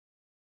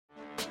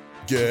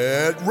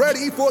Get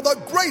ready for the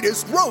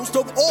greatest roast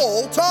of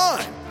all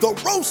time, the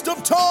Roast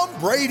of Tom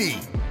Brady,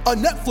 a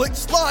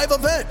Netflix live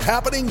event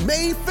happening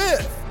May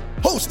 5th.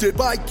 Hosted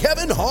by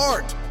Kevin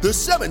Hart, the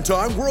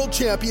 7-time world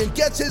champion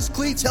gets his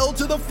cleats held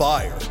to the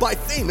fire by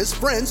famous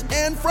friends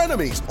and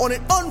frenemies on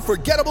an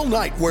unforgettable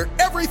night where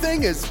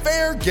everything is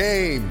fair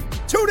game.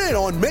 Tune in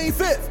on May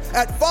 5th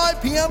at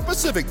 5 p.m.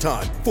 Pacific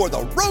time for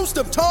the Roast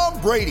of Tom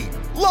Brady,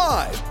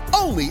 live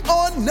only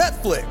on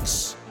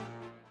Netflix.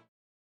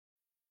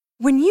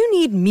 When you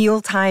need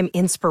mealtime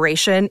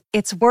inspiration,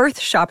 it's worth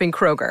shopping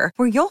Kroger,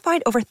 where you'll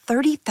find over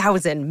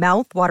 30,000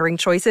 mouth-watering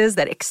choices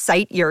that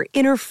excite your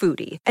inner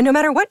foodie. And no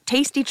matter what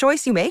tasty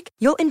choice you make,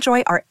 you'll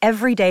enjoy our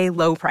everyday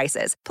low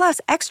prices, plus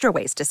extra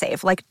ways to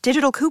save, like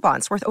digital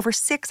coupons worth over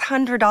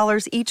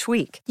 $600 each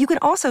week. You can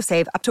also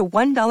save up to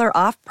 $1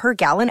 off per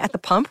gallon at the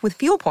pump with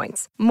fuel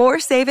points. More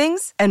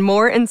savings and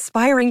more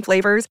inspiring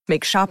flavors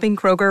make shopping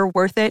Kroger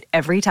worth it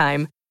every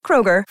time.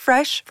 Kroger,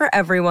 fresh for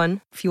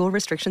everyone. Fuel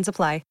restrictions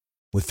apply.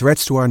 With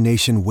threats to our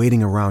nation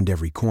waiting around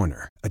every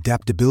corner,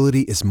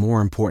 adaptability is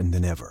more important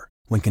than ever.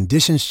 When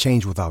conditions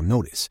change without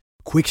notice,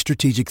 quick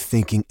strategic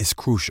thinking is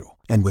crucial.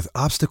 And with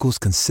obstacles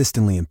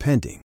consistently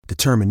impending,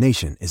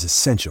 determination is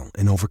essential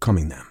in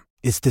overcoming them.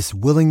 It's this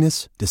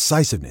willingness,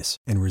 decisiveness,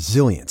 and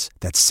resilience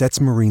that sets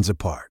Marines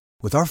apart.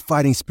 With our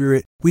fighting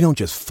spirit, we don't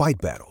just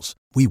fight battles,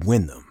 we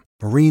win them.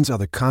 Marines are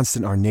the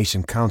constant our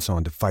nation counts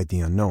on to fight the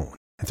unknown.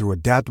 And through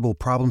adaptable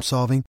problem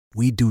solving,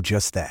 we do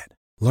just that.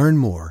 Learn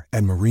more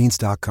at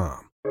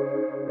marines.com.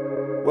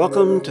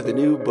 Welcome to the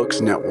New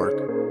Books Network.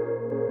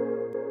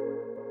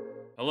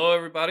 Hello,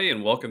 everybody,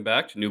 and welcome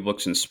back to New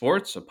Books in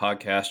Sports, a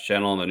podcast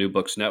channel on the New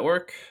Books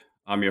Network.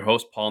 I'm your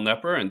host, Paul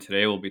Nepper, and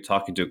today we'll be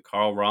talking to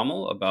Carl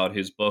Rommel about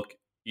his book,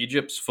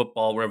 Egypt's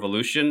Football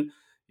Revolution,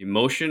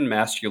 Emotion,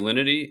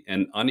 Masculinity,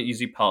 and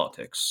Uneasy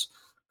Politics.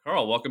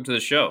 Carl, welcome to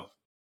the show.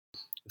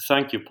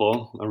 Thank you,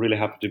 Paul. I'm really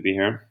happy to be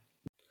here.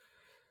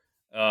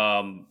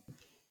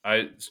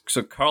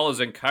 So Carl is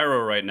in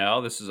Cairo right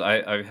now.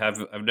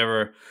 I've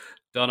never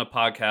done a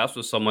podcast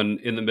with someone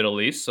in the Middle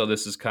East, so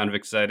this is kind of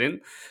exciting.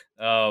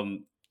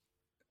 Carl,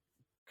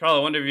 I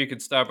wonder if you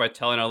could start by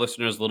telling our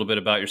listeners a little bit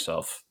about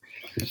yourself.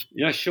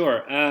 Yeah,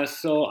 sure.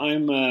 So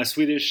I'm a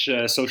Swedish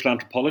social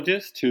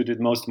anthropologist who did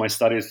most of my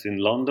studies in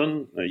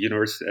London,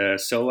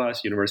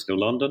 SOAS, University of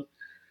London.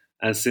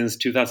 And since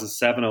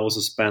 2007, I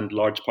also spent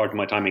large part of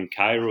my time in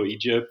Cairo,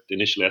 Egypt,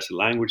 initially as a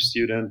language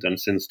student, and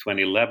since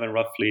 2011,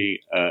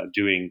 roughly,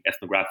 doing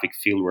ethnographic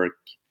fieldwork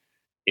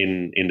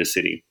in the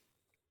city.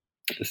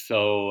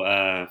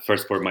 So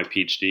first for my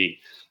PhD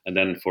and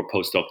then for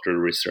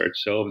postdoctoral research.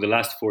 So over the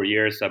last 4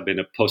 years, I've been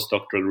a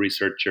postdoctoral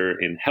researcher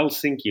in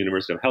Helsinki,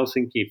 University of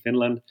Helsinki,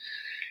 Finland,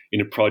 in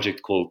a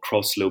project called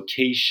Cross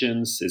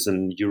Locations. It's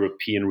an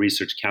European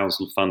Research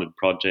Council funded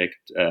project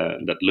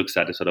that looks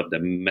at the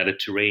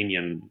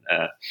Mediterranean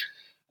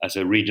as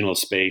a regional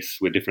space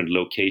with different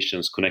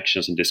locations,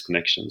 connections and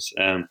disconnections.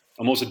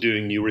 I'm also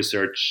doing new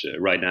research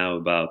right now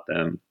about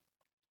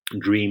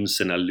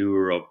dreams and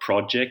allure of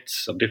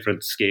projects of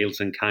different scales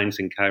and kinds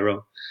in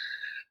Cairo.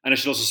 And I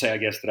should also say, I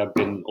guess, that I've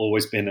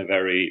always been a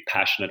very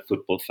passionate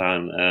football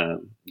fan.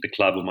 The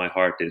club of my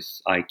heart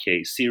is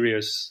IK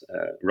Sirius,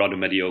 rather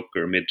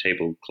mediocre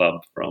mid-table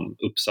club from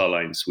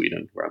Uppsala in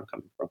Sweden, where I'm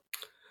coming from.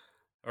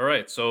 All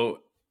right. So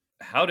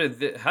how did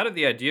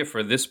the idea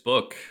for this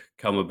book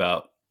come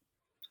about?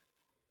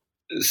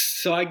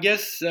 So I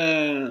guess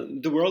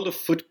the world of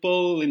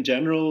football in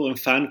general and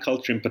fan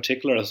culture in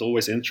particular has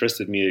always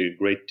interested me a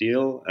great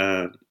deal.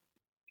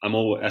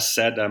 As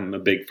said, I'm a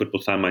big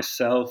football fan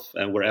myself,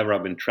 and wherever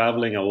I've been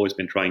traveling, I've always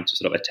been trying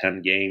to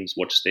attend games,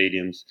 watch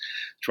stadiums,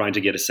 trying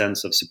to get a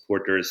sense of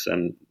supporters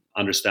and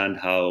understand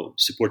how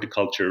supporter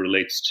culture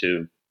relates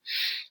to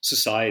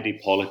society,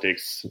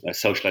 politics,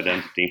 social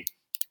identity.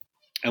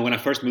 And when I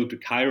first moved to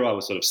Cairo, I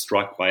was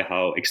struck by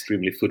how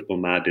extremely football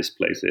mad this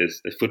place is.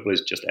 The football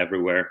is just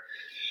everywhere.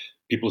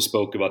 People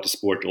spoke about the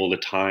sport all the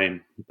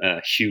time.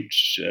 I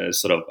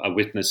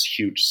witnessed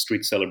huge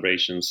street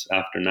celebrations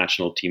after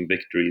national team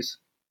victories.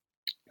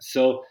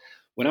 So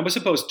when I was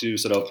supposed to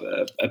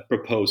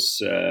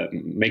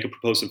make a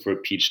proposal for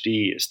a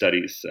PhD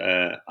studies,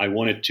 I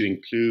wanted to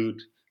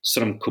include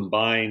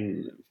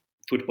combine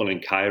football in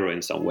Cairo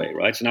in some way,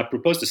 right? So I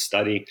proposed a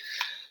study.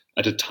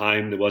 At the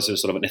time, there was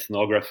an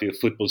ethnography of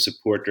football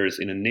supporters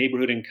in a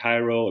neighborhood in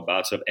Cairo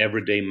about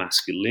everyday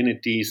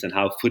masculinities and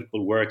how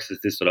football works as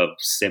this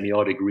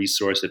semiotic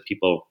resource that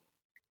people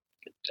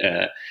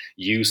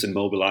use and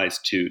mobilize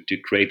to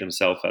create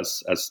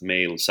themselves as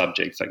male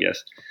subjects, I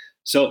guess.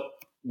 So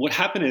what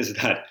happened is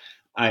that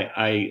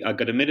I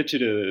got admitted to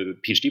the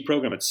PhD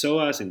program at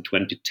SOAS in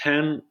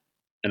 2010,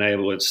 and I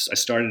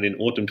started in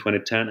autumn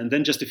 2010, and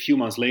then just a few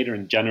months later,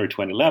 in January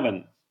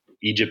 2011,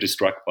 Egypt is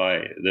struck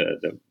by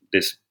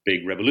this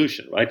big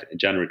revolution, right?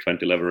 January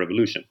 2011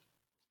 revolution,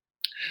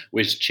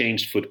 which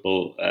changed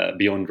football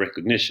beyond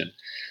recognition.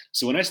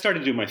 So when I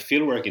started doing my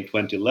fieldwork in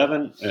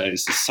 2011,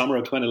 it's the summer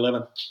of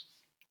 2011,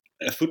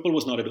 football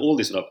was not at all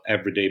this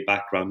everyday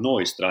background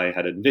noise that I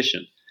had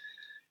envisioned.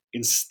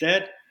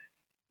 Instead,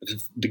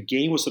 the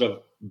game was sort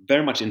of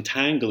very much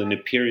entangled in a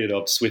period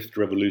of swift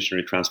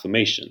revolutionary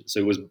transformation. So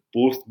it was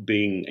both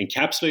being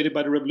encapsulated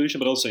by the revolution,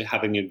 but also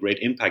having a great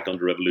impact on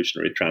the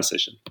revolutionary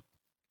transition.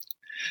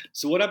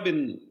 So what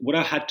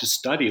I had to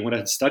study, and what I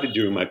had studied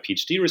during my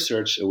PhD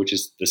research, which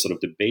is the sort of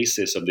the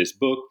basis of this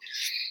book,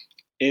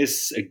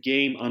 is a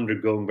game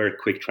undergoing very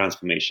quick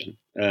transformation.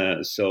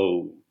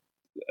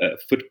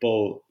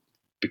 Football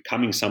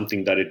becoming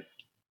something that it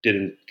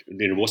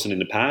wasn't in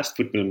the past.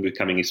 Football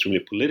becoming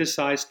extremely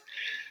politicized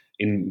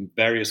in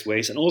various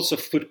ways, and also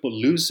football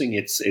losing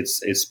its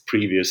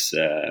previous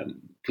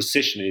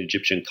position in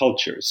Egyptian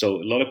culture. So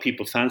a lot of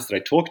fans that I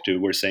talked to,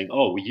 were saying,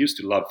 "Oh, we used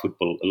to love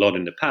football a lot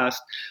in the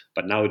past,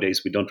 but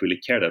nowadays we don't really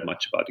care that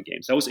much about the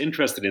game." So I was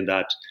interested in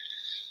that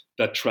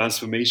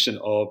transformation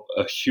of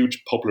a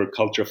huge popular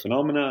culture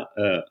phenomena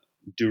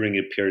during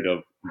a period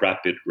of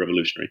rapid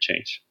revolutionary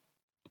change.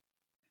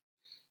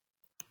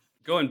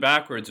 Going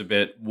backwards a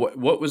bit,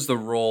 what was the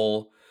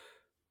role?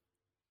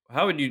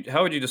 How would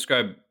you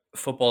describe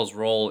football's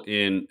role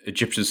in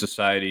Egyptian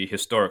society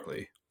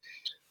historically?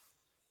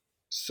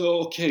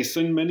 So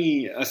in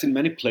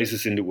many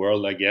places in the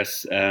world, I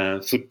guess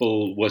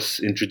football was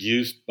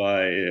introduced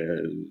by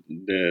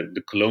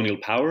the colonial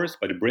powers,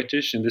 by the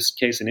British, in this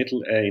case in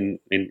Italy,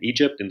 in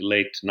Egypt in the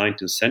late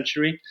 19th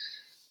century,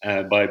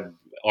 by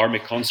army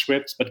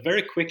conscripts, but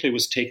very quickly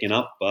was taken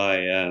up by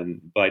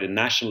the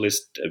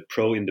nationalist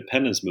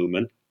pro-independence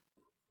movement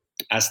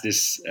as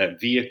this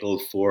vehicle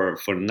for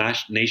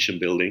nation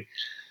building.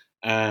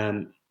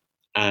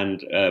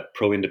 And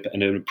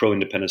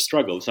pro-independence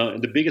struggle. So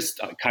the biggest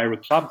Cairo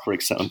club, for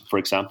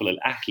example, Al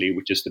Ahly,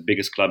 which is the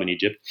biggest club in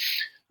Egypt,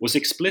 was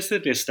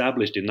explicitly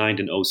established in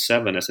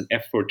 1907 as an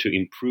effort to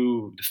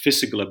improve the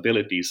physical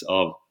abilities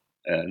of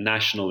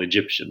national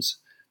Egyptians,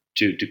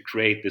 to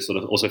create this sort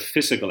of also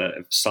physical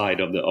side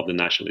of the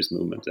nationalist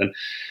movement. And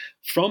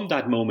from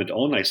that moment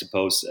on, I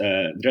suppose,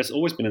 there's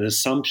always been an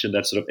assumption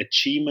that sort of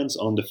achievements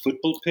on the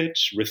football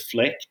pitch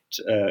reflect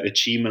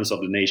achievements of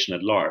the nation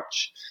at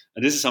large.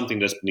 And this is something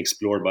that's been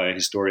explored by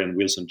historian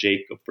Wilson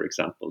Jacob, for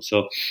example.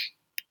 So,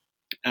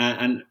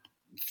 and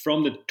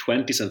from the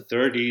 20s and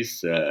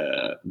 30s,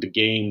 the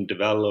game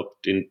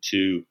developed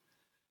into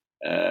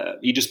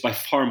Egypt's by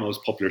far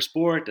most popular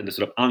sport and the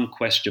sort of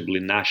unquestionably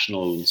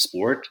national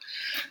sport.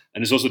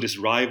 And there's also this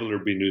rivalry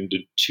between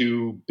the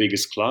two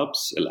biggest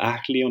clubs, Al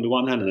Ahly on the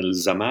one hand and Al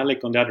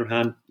Zamalek on the other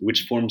hand,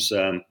 which forms,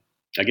 I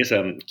guess,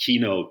 a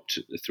keynote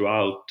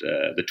throughout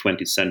the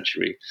 20th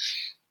century.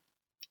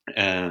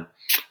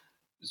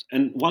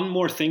 And one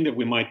more thing that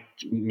we might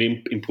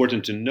be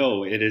important to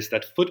know, it is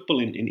that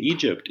football in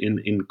Egypt,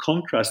 in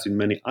contrast to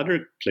many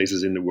other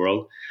places in the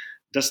world,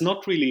 does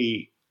not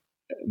really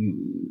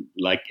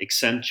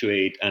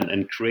accentuate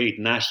and create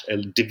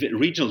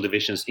regional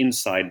divisions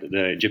inside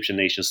the Egyptian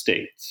nation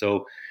state.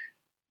 So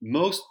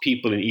most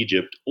people in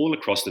Egypt, all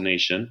across the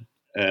nation,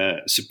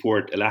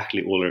 support Al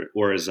Ahly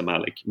or Al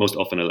Zamalek, most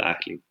often Al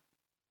Ahly.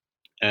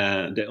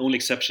 The only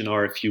exception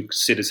are a few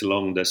cities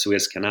along the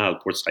Suez Canal,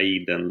 Port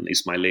Said and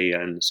Ismailia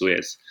and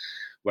Suez,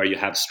 where you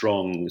have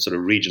strong sort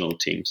of regional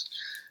teams.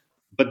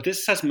 But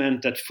this has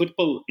meant that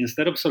football,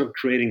 instead of sort of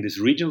creating these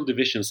regional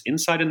divisions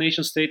inside a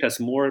nation state, has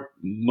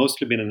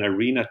mostly been an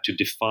arena to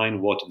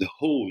define what the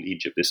whole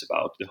Egypt is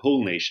about, the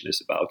whole nation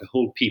is about, the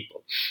whole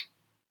people.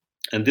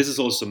 And this has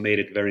also made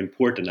it very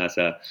important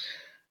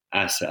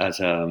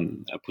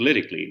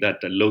politically, that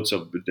loads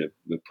of the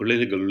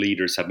political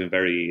leaders have been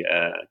very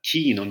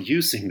keen on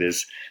using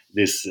this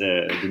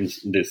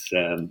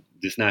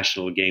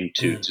national game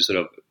to sort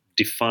of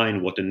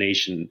define what a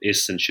nation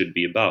is and should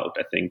be about.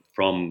 I think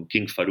from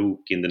King Farouk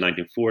in the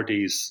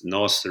 1940s,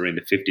 Nasser in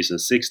the 50s and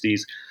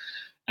 60s,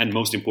 and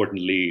most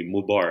importantly,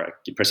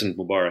 President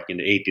Mubarak in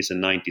the 80s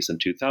and 90s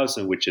and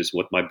 2000, which is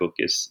what my book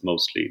is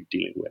mostly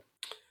dealing with.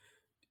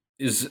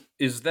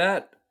 Is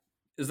that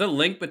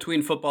link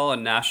between football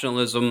and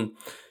nationalism?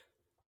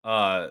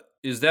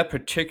 Is that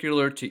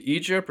particular to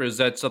Egypt, or is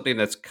that something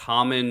that's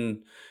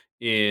common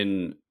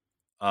in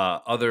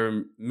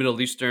other Middle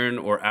Eastern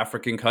or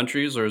African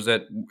countries, or is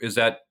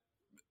that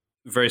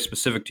very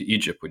specific to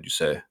Egypt, would you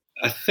say?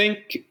 I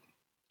think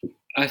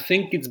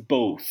it's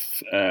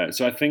both.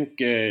 So I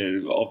think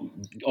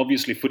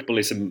obviously football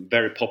is a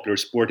very popular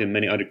sport in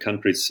many other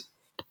countries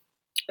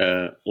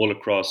all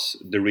across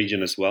the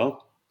region as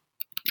well.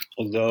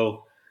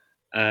 Although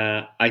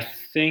I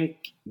think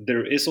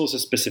there is also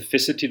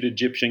specificity to the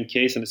Egyptian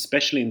case, and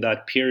especially in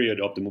that period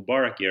of the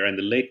Mubarak era and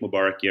the late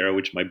Mubarak era,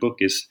 which my book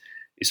is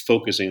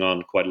focusing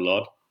on quite a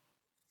lot,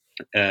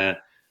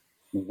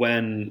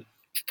 when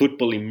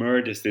football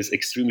emerged as this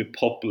extremely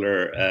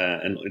popular,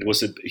 and it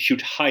was a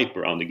huge hype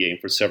around the game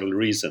for several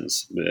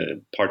reasons,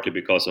 partly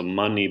because of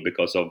money,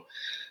 because of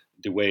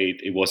the way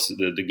it was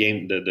the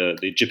game, the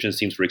Egyptian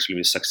teams were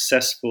extremely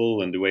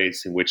successful, and the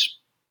ways in which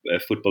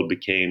football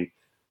became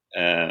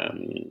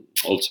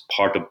also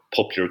part of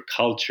popular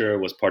culture,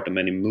 was part of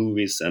many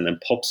movies and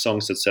pop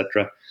songs,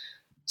 etc.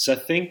 So I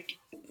think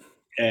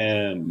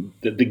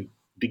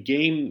the the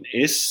game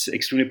is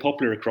extremely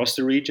popular across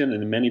the region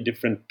and in many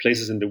different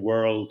places in the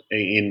world,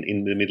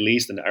 in the Middle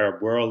East and the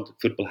Arab world.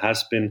 Football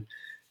has been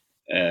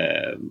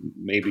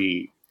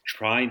maybe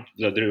trying.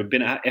 There have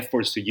been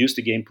efforts to use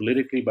the game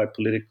politically by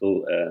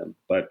political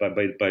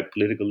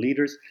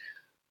leaders.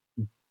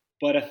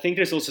 But I think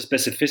there's also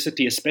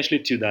specificity, especially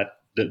to that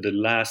the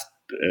last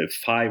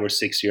 5 or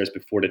 6 years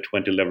before the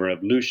 2011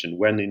 revolution,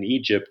 when in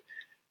Egypt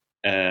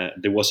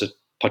there was a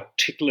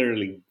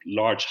particularly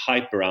large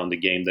hype around the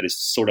game that is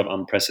sort of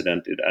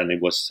unprecedented, and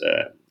it was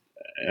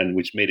and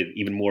which made it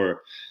even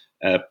more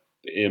a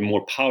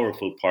more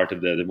powerful part of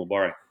the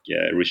Mubarak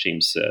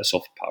regime's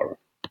soft power.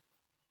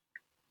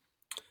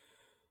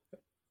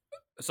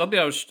 Something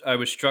I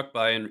was struck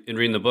by in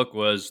reading the book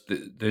was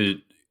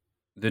the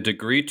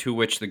degree to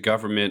which the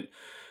government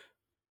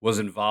was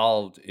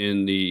involved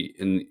in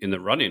the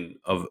running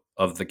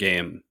of the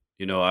game.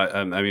 You know,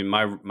 I mean,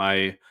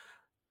 my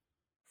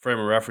frame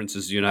of reference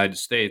is the United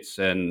States,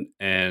 and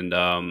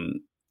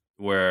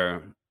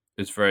where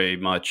it's very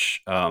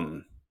much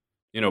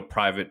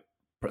private.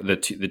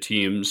 The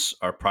teams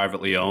are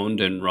privately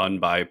owned and run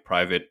by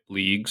private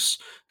leagues.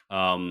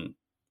 So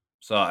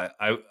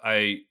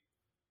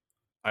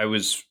I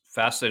was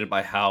fascinated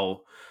by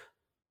how,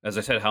 as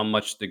I said, how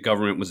much the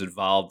government was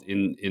involved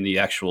in the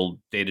actual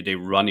day-to-day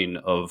running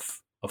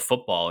of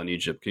football in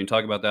Egypt. Can you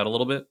talk about that a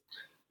little bit?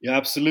 Yeah,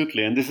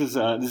 absolutely. And this is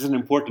an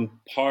important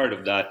part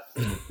of that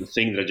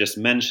thing that I just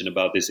mentioned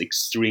about this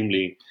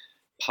extremely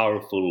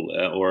powerful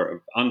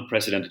or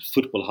unprecedented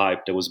football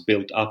hype that was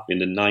built up in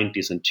the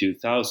 90s and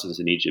 2000s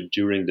in Egypt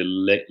during the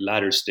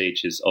latter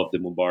stages of the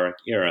Mubarak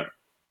era.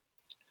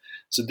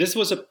 So this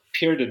was a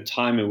period of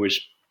time in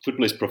which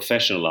football is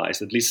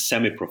professionalized, at least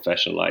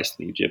semi-professionalized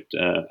in Egypt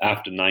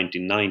after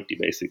 1990,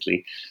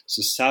 basically.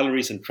 So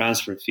salaries and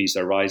transfer fees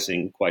are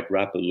rising quite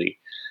rapidly.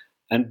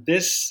 And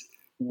this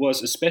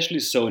was especially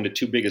so in the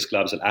two biggest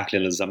clubs, Al Ahly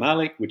and Al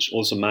Zamalek, which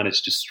also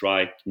managed to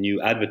strike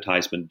new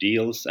advertisement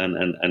deals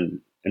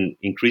and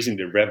increasing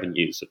their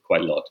revenues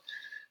quite a lot.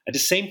 At the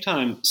same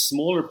time,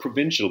 smaller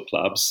provincial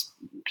clubs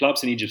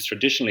in Egypt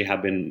traditionally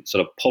have been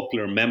sort of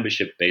popular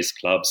membership-based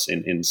clubs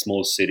in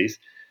small cities.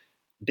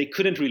 They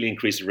couldn't really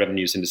increase the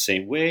revenues in the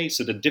same way,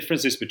 so the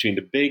differences between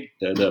the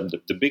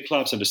big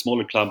clubs and the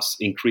smaller clubs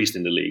increased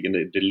in the league, and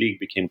the league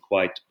became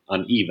quite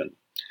uneven.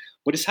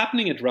 What is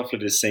happening at roughly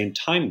the same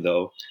time,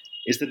 though,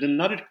 is that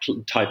another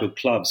type of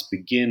clubs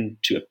begin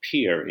to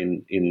appear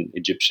in the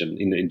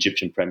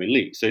Egyptian Premier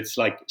League. So it's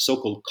like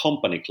so-called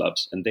company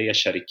clubs, and they are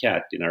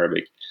sharikat in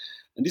Arabic.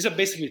 And these are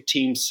basically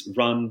teams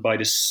run by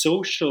the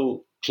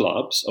social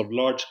clubs of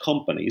large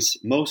companies,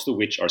 most of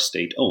which are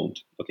state-owned.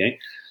 Okay,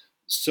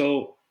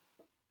 so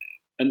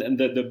and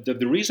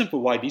the reason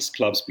for why these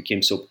clubs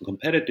became so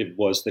competitive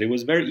was that it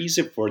was very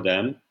easy for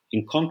them,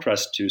 in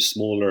contrast to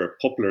smaller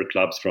popular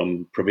clubs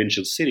from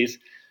provincial cities,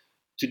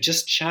 to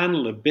just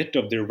channel a bit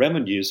of their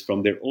revenues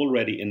from their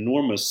already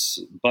enormous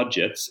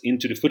budgets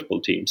into the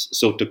football teams,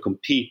 so to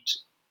compete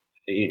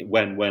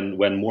when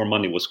more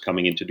money was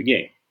coming into the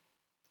game.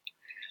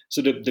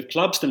 So the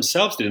clubs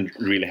themselves didn't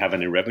really have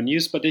any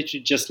revenues, but they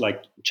should just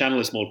like channel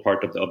a small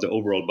part of the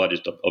overall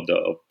budget of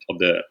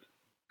the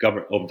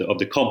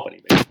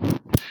company, basically.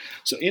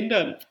 So in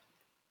a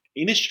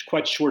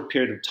quite short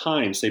period of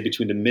time, say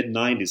between the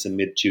mid-90s and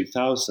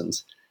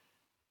mid-2000s,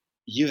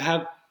 you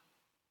have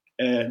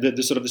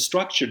the sort of the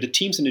structure, the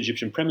teams in the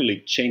Egyptian Premier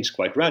League changed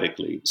quite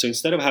radically. So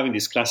instead of having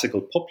these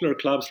classical popular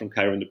clubs from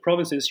Cairo and the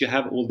provinces, you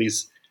have all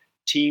these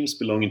teams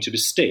belonging to the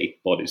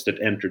state bodies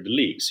that enter the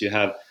league. So you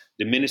have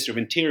the Ministry of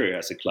Interior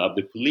as a club,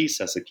 the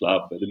police as a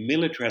club, the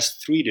military has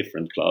 3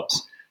 different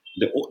clubs,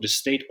 the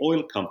state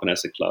oil company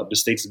as a club, the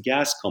state's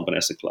gas company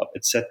as a club,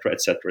 etc.,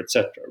 etc.,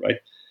 etc., right?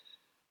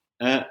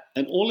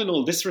 And all in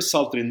all, this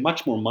resulted in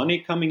much more money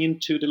coming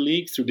into the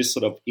league through this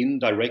sort of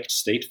indirect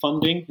state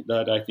funding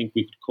that I think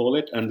we could call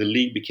it. And the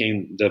league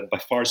became the by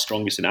far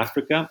strongest in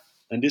Africa.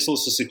 And this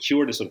also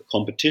secured a sort of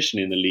competition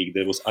in the league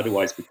that was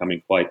otherwise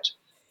becoming quite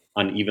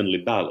unevenly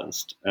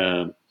balanced.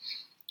 And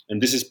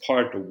this is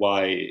part of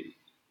why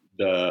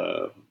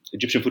the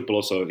Egyptian football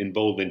also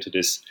evolved into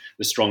the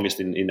strongest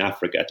in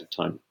Africa at the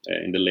time,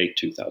 in the late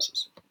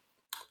 2000s.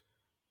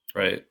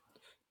 Right.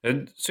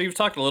 And so you've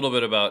talked a little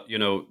bit about,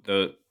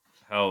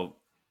 how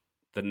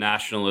the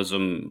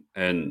nationalism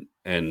and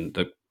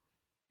the,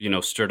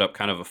 stirred up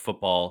kind of a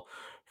football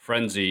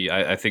frenzy.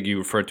 I think you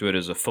referred to it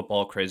as a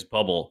football craze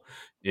bubble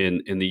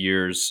in the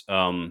years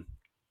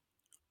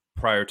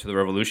prior to the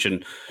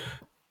revolution.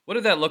 What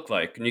did that look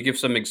like? Can you give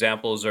some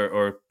examples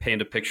or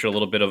paint a picture a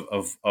little bit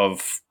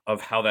of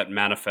how that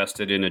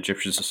manifested in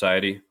Egyptian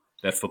society,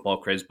 that football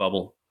craze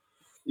bubble?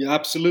 Yeah,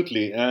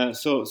 absolutely.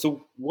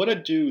 So what I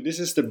do, this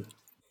is the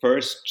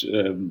first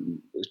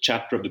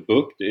chapter of the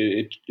book.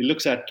 It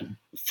looks at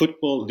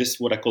football. This is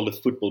what I call the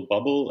football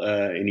bubble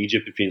in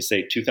Egypt between,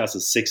 say,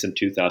 2006 and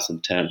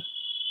 2010.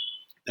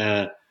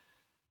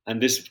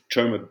 And this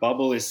term of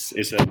bubble is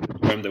a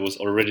term that was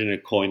originally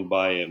coined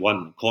by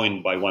one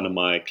of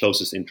my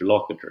closest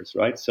interlocutors,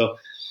 right? So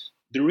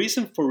The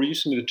reason for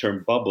using the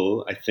term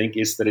bubble, I think,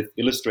 is that it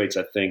illustrates,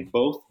 I think,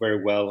 both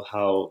very well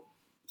how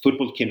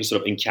football came to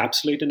sort of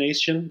encapsulate the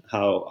nation,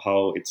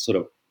 how it's sort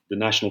of the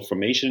national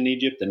formation in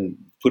Egypt, and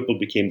football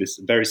became this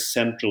very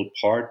central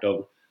part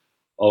of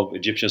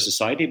Egyptian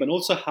society, but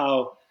also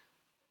how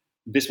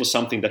this was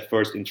something that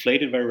first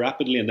inflated very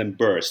rapidly and then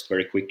burst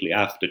very quickly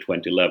after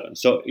 2011.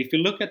 So if you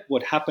look at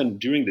what happened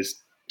during this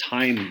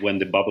time when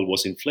the bubble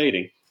was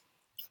inflating,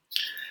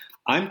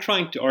 I'm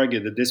trying to argue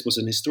that this was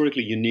an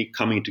historically unique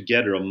coming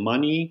together of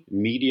money,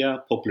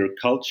 media, popular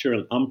culture,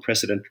 and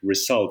unprecedented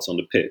results on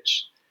the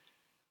pitch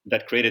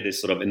that created this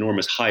sort of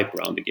enormous hype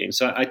around the game.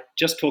 So I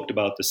just talked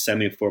about the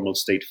semi-formal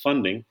state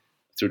funding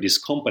through these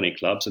company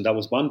clubs, and that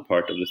was one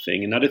part of the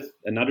thing.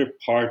 Another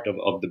part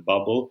of the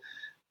bubble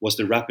was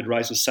the rapid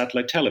rise of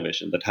satellite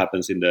television that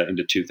happens in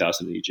the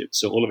 2000 in Egypt.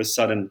 So all of a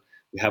sudden,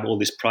 we have all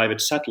these private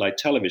satellite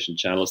television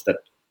channels that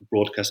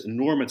broadcast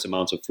enormous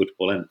amounts of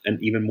football,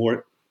 and even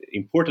more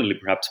importantly,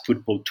 perhaps,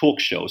 football talk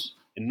shows,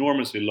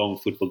 enormously long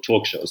football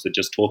talk shows that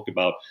just talk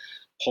about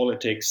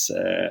politics,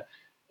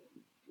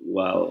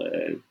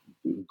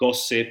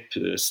 gossip,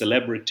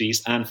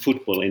 celebrities, and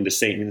football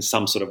in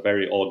some sort of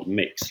very odd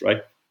mix,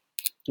 right?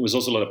 There was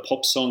also a lot of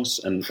pop songs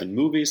and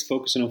movies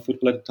focusing on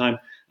football at the time.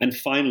 And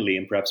finally,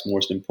 and perhaps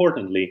most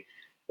importantly,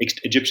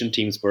 Egyptian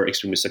teams were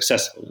extremely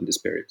successful in this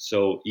period.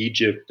 So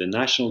Egypt, the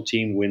national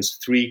team, wins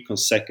 3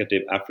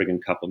 consecutive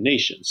African Cup of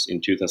Nations in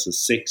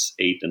 2006,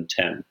 8, and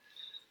 10.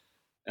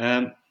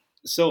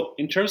 So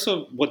in terms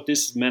of what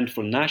this meant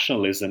for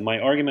nationalism, my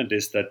argument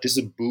is that this is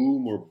a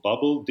boom or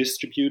bubble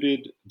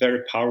distributed very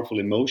powerful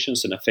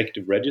emotions and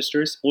affective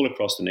registers all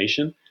across the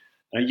nation.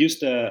 And I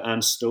used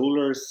Anne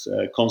Stoller's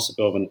concept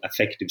of an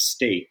affective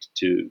state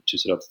to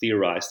sort of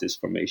theorize this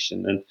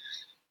formation.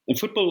 And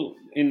football,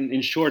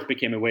 in short,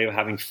 became a way of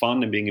having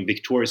fun and being a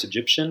victorious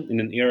Egyptian in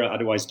an era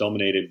otherwise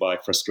dominated by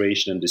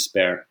frustration and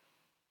despair.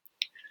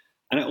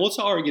 And I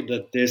also argued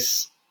that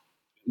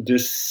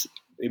this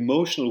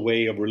emotional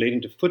way of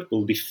relating to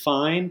football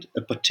defined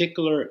a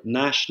particular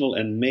national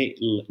and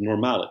male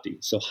normality.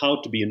 So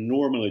how to be a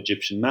normal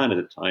Egyptian man at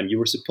the time. You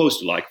were supposed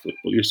to like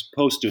football. You're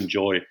supposed to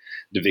enjoy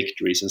the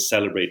victories and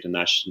celebrate the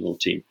national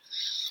team.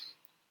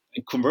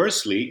 And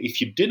conversely, if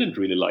you didn't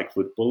really like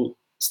football,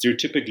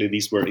 stereotypically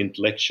these were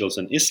intellectuals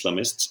and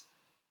Islamists,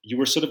 you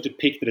were sort of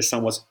depicted as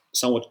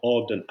somewhat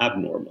odd and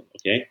abnormal,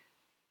 okay?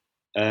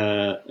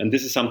 And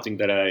this is something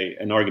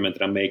an argument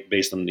that I make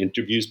based on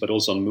interviews, but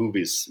also on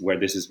movies where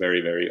this is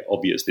very, very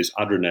obvious, this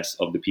otherness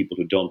of the people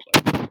who don't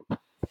like football.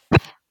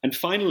 And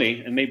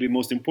finally, and maybe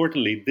most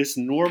importantly, this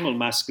normal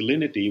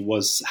masculinity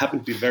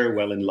happened to be very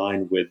well in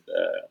line with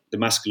the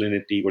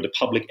masculinity or the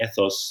public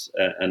ethos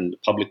and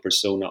public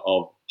persona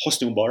of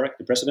Hosni Mubarak,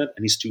 the president,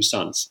 and his 2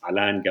 sons,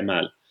 Ala and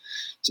Gamal.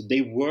 So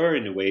they were,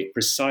 in a way,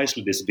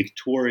 precisely this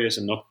victorious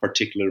and not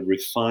particularly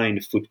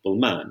refined football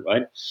man,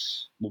 right?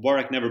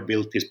 Mubarak never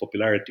built his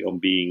popularity on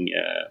being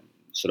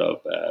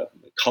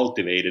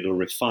cultivated or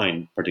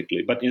refined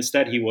particularly, but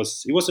instead he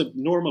was a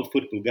normal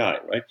football guy,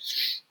 right?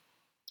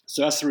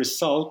 So as a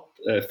result,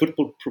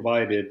 football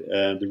provided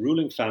the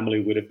ruling family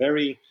with a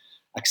very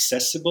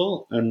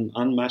accessible and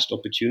unmatched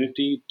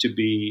opportunity to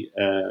be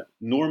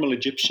normal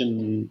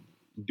Egyptian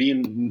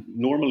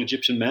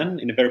men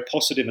in a very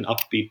positive and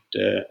upbeat,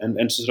 and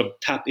to sort of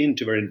tap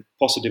into a very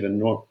positive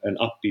and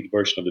upbeat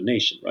version of the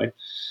nation, right?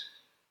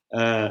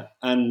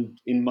 And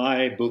in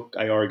my book,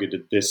 I argued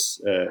that this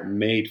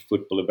made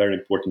football a very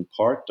important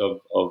part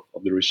of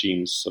the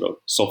regime's sort of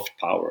soft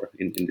power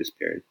in this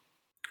period.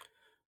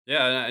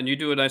 Yeah, and you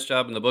do a nice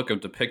job in the book of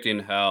depicting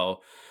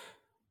how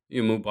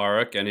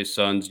Mubarak and his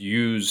sons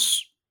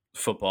use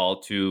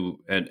football to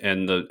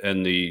and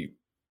the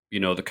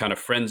the kind of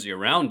frenzy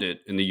around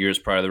it in the years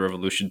prior to the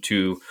revolution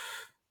to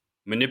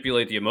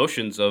manipulate the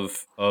emotions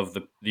of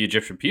the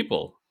Egyptian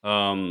people.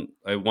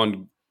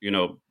 One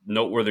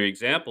noteworthy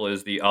example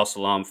is the Al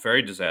Salam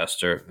ferry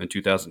disaster in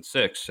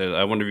 2006.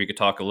 I wonder if you could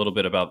talk a little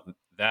bit about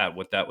that,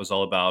 what that was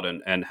all about,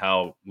 and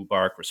how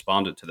Mubarak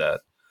responded to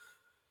that.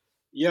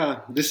 Yeah,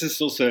 this is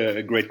also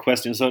a great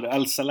question. So the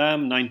Al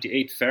Salam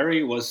 98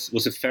 ferry was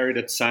a ferry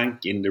that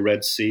sank in the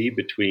Red Sea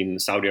between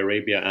Saudi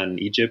Arabia and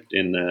Egypt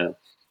in the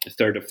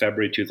 3rd of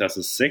February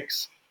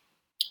 2006.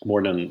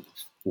 More than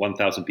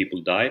 1,000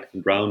 people died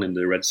and drowned in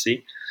the Red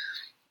Sea.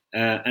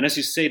 And as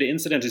you say, the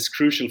incident is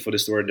crucial for the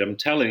story that I'm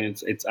telling.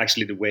 It's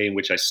actually the way in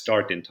which I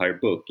start the entire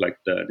book. Like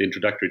the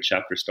introductory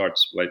chapter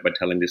starts by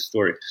telling this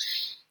story.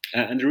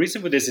 And the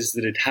reason for this is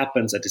that it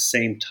happens at the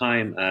same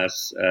time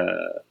as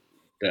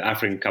the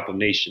African Cup of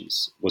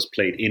Nations was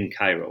played in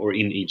Cairo or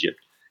in Egypt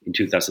in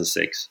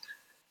 2006.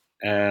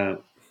 And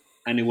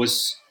it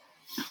was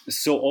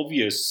so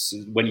obvious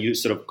when you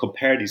sort of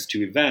compare these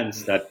 2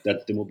 events that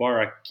the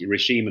Mubarak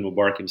regime and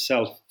Mubarak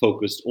himself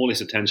focused all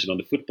his attention on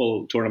the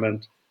football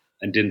tournament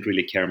and didn't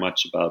really care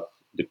much about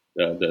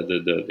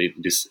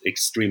this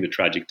extremely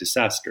tragic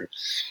disaster.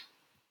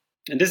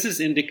 And this is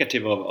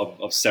indicative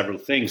of several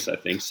things, I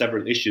think,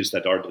 several issues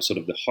that are sort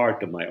of the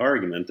heart of my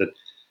argument. That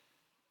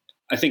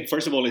I think,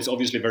 first of all, it's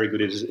obviously a very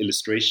good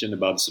illustration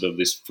about sort of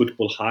this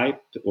football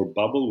hype or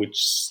bubble,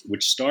 which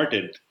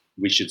started,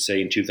 we should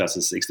say, in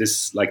 2006.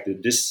 This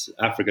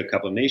Africa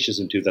Cup of Nations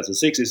in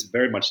 2006 is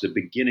very much the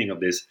beginning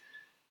of this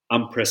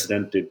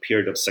unprecedented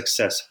period of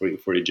success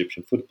for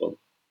Egyptian football.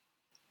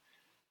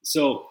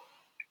 So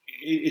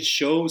it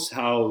shows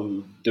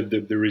how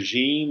the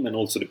regime and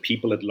also the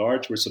people at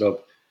large were sort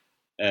of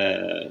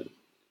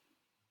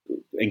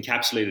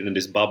encapsulated in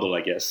this bubble,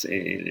 I guess,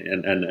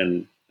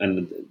 and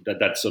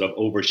that sort of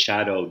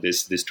overshadowed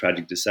this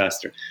tragic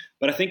disaster.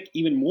 But I think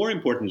even more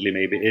importantly,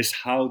 maybe, is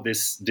how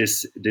this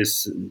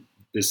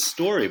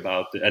story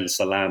about the El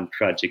Salam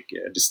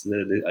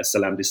the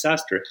Salam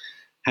disaster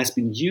has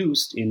been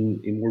used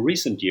in more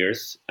recent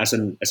years as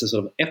a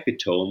sort of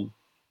epitome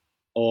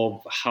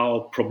of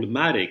how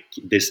problematic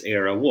this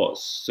era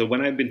was. So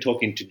when I've been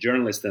talking to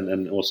journalists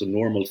and also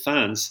normal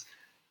fans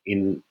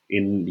in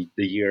the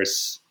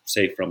years,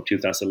 say, from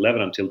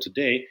 2011 until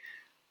today,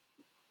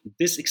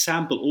 this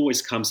example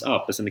always comes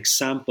up as an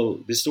example.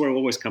 This story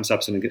always comes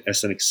up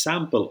as an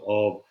example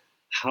of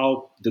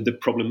how the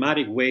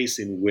problematic ways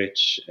in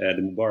which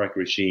the Mubarak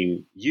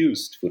regime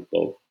used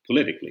football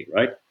politically,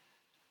 right?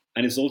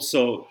 And it's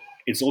also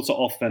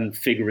often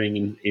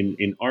figuring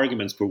in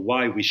arguments for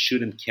why we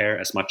shouldn't care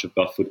as much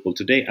about football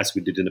today as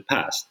we did in the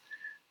past.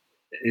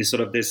 It's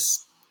sort of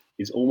this.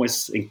 It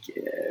almost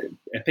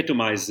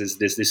epitomizes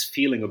this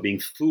feeling of being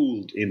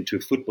fooled into a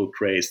football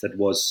craze that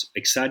was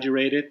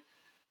exaggerated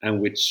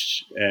and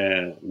which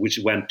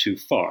went too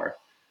far.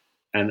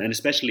 And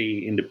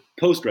especially in the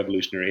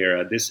post-revolutionary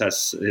era, this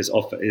is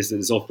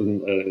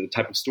often a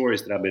type of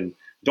stories that I've been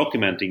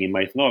documenting in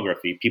my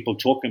ethnography. People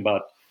talking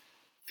about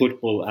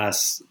football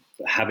as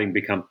having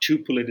become too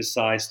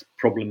politicized,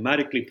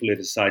 problematically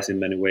politicized in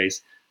many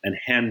ways, and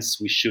hence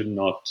we should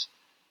not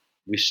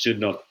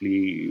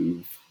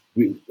be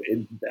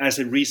as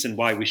a reason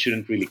why we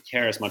shouldn't really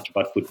care as much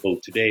about football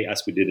today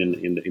as we did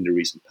in the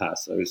recent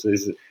past. So this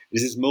is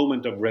this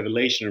moment of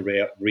revelation and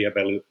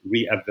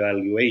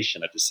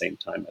reevaluation at the same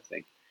time, I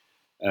think,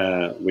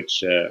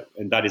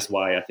 and that is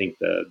why I think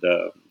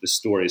the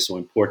story is so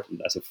important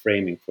as a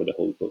framing for the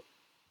whole book.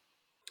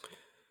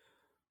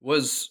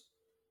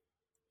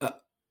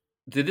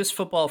 Did this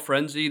football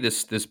frenzy,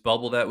 this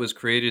bubble that was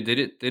created,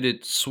 did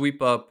it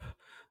sweep up?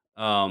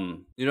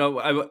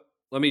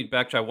 Let me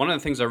backtrack. One of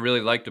the things I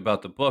really liked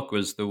about the book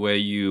was the way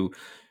you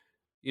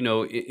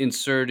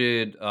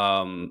inserted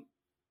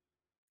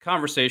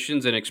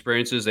conversations and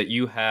experiences that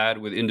you had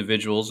with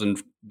individuals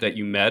and that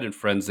you met and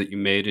friends that you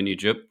made in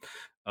Egypt,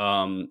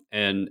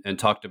 and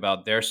talked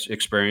about their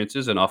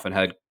experiences and often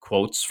had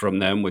quotes from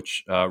them,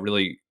 which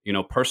really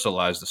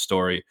personalized the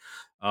story.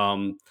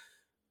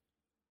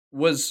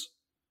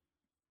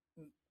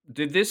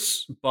 Did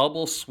this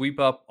bubble sweep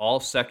up all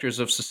sectors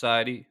of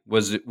society?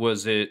 Was it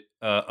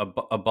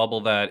a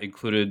bubble that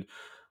included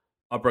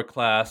upper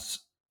class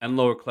and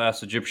lower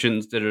class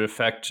Egyptians? Did it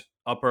affect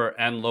upper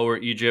and lower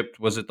Egypt?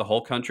 Was it the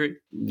whole country?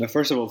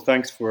 First of all,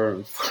 thanks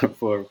for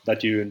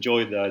that you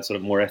enjoyed the sort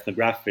of more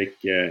ethnographic,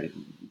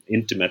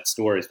 intimate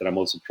stories that I'm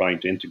also trying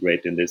to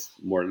integrate in this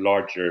more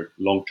larger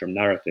long-term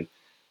narrative.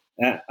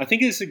 I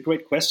think it's a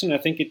great question. I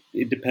think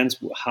it depends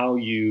how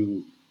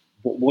you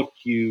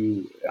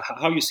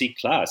see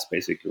class,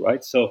 basically,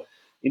 right? So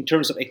in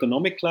terms of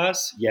economic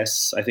class,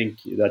 yes, I think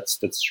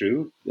that's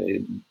true.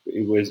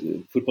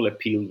 Football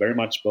appealed very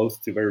much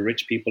both to very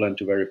rich people and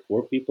to very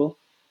poor people.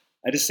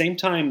 At the same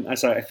time,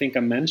 as I think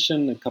I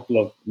mentioned a couple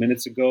of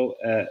minutes ago,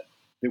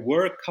 there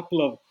were a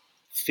couple of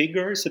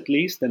figures, at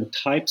least, and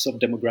types of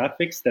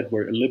demographics that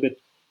were a little bit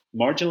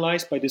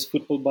marginalized by this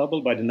football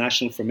bubble, by the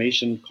national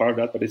formation carved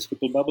out by this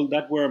football bubble,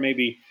 that were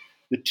maybe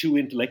the two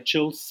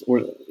intellectuals or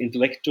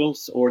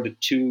the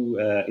two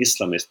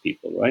Islamist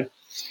people, right?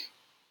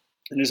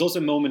 And there's also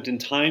a moment in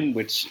time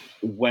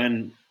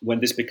when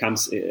this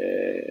becomes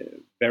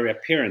very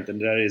apparent,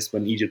 and that is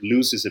when Egypt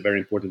loses a very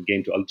important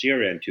game to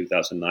Algeria in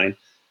 2009,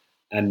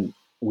 and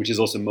which is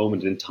also a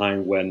moment in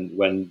time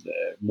when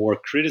more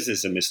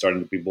criticism is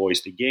starting to be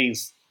voiced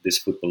against this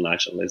football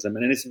nationalism,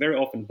 and it's very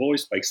often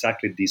voiced by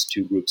exactly these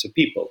two groups of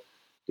people: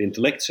 the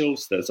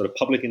intellectuals, the sort of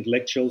public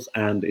intellectuals,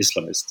 and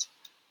Islamists.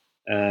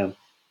 And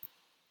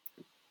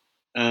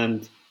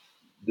and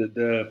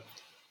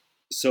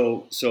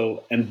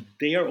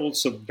they are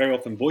also very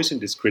often voicing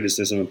this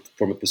criticism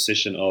from a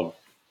position of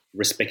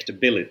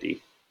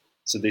respectability.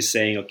 So they're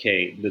saying,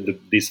 okay,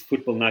 this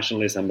football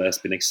nationalism has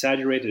been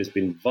exaggerated, it's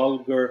been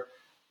vulgar,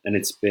 and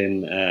it's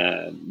been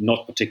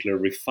not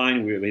particularly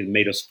refined. It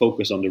made us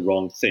focus on the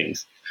wrong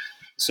things.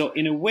 So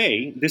in a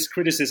way, this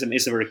criticism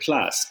is a very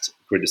classed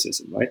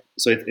criticism, right?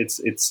 So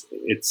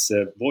it's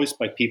voiced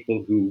by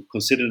people who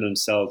consider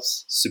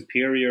themselves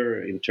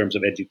superior in terms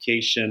of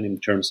education, in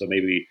terms of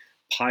maybe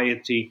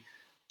piety,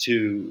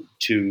 to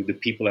the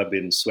people who have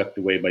been swept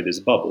away by this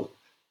bubble.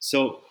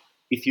 So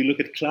if you look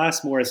at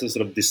class more as a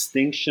sort of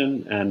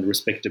distinction and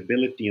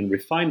respectability and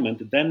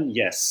refinement, then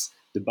yes,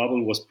 the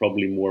bubble was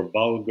probably more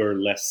vulgar,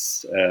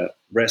 less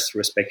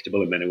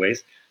respectable in many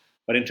ways.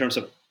 But in terms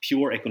of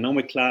pure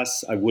economic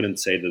class, I wouldn't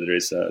say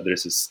that there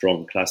is a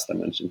strong class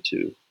dimension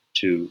to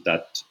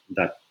that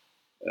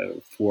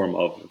form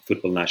of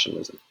football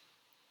nationalism.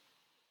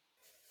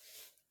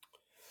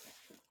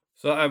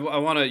 So I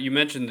want to. You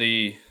mentioned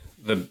the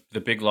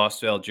big loss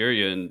to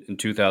Algeria in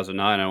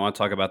 2009. I want to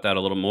talk about that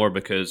a little more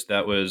because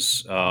that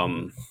was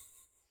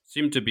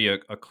seemed to be a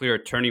clear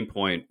turning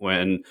point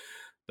when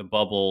the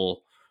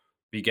bubble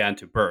began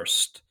to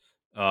burst.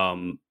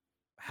 Why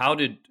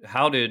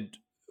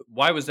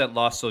was that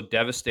loss so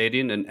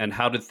devastating, and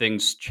how did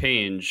things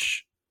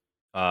change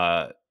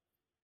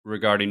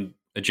regarding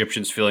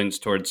Egyptians' feelings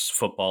towards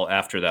football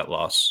after that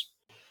loss?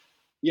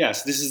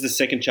 Yes, this is the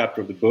second chapter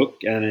of the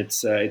book, and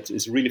it's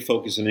really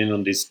focusing in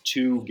on these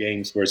two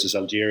games against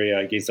Algeria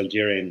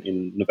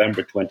in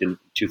November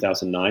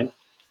 2009.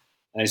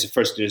 And it's the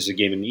first. There's a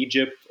game in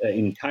Egypt,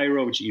 in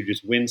Cairo, which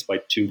Egypt wins by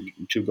two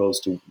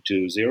goals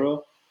to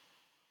 0.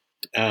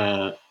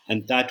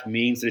 And that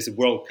means there's a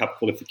World Cup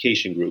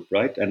qualification group,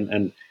 right?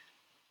 And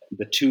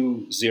the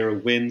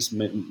 2-0 wins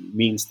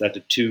means that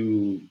the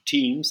two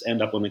teams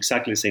end up on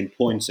exactly the same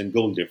points and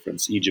goal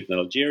difference, Egypt and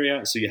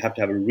Algeria. So you have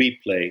to have a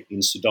replay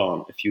in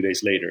Sudan a few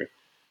days later,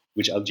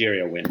 which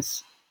Algeria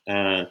wins.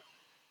 And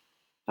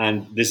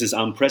this is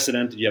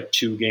unprecedented. You have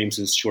two games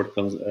in short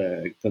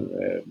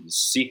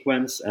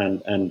sequence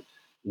and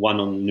one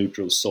on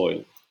neutral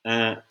soil.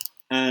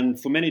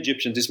 And for many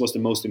Egyptians, this was the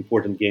most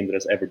important game that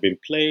has ever been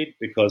played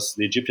because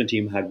the Egyptian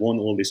team had won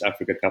all this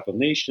Africa Cup of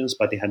Nations,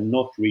 but they had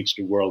not reached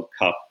the World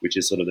Cup, which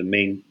is sort of the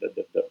main,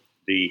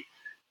 the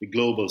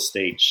global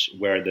stage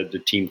where the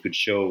team could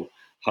show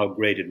how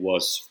great it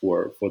was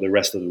for the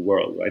rest of the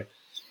world, right?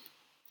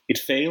 It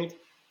failed.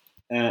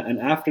 And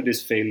after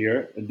this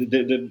failure,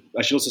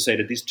 I should also say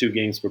that these two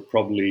games were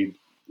probably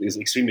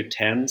extremely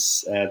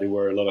tense. There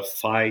were a lot of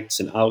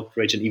fights and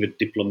outrage and even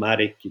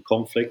diplomatic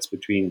conflicts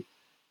between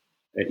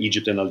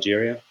Egypt and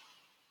Algeria.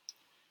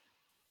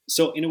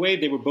 So in a way,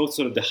 they were both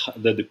sort of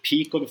the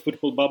peak of the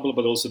football bubble,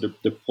 but also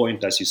the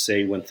point, as you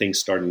say, when things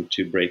started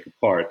to break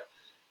apart.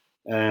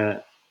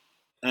 And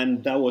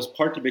that was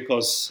partly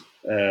because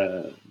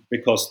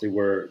this was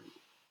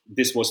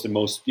the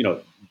most,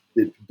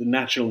 the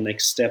natural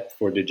next step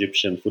for the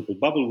Egyptian football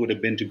bubble would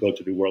have been to go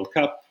to the World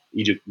Cup.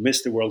 Egypt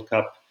missed the World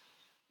Cup.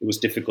 It was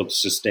difficult to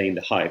sustain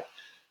the hype.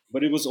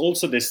 But it was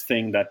also this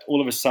thing that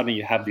all of a sudden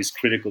you have these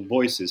critical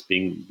voices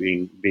being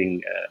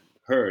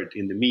heard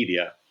in the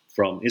media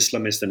from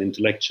Islamists and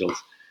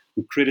intellectuals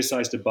who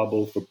criticize the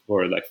bubble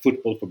for like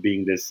football for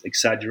being this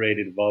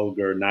exaggerated,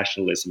 vulgar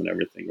nationalism and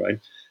everything, right?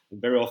 And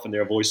very often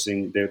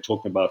they're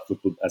talking about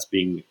football as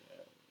being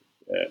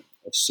a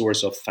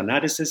source of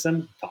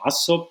fanaticism,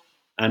 ta'assub,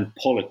 and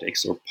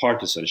politics or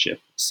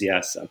partisanship,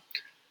 siyasa.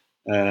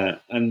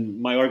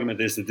 And my argument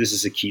is that this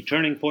is a key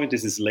turning point.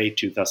 This is late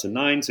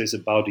 2009, so it's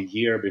about a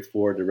year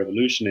before the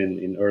revolution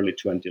in early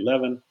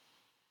 2011.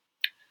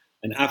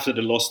 And after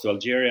the loss to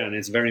Algeria, and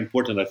it's very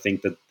important, I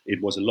think, that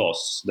it was a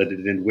loss, that it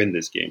didn't win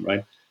this game,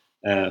 right?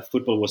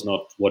 Football was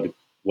not what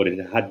it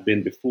had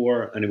been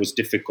before, and it was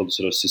difficult to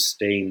sort of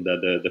sustain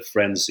the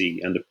frenzy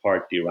and the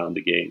party around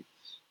the game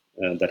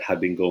that had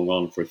been going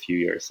on for a few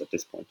years at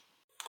this point.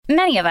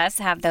 Many of us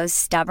have those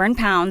stubborn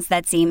pounds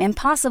that seem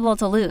impossible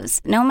to lose,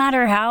 no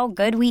matter how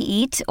good we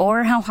eat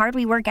or how hard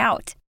we work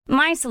out.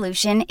 My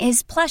solution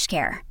is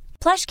PlushCare.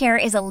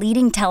 PlushCare is a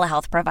leading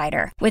telehealth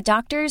provider with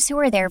doctors who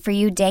are there for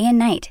you day and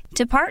night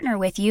to partner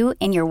with you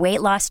in your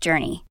weight loss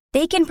journey.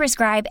 They can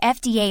prescribe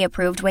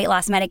FDA-approved weight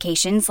loss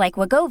medications like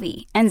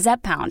Wegovy and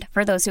Zepbound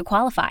for those who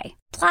qualify.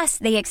 Plus,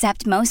 they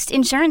accept most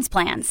insurance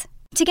plans.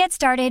 To get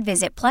started,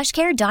 visit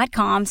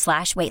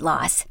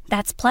plushcare.com/weightloss.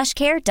 That's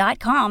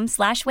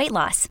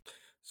plushcare.com/weightloss.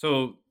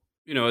 So,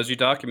 as you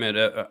document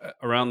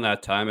around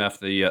that time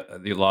after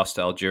the loss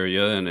to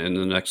Algeria and in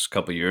the next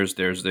couple of years,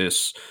 there's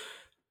this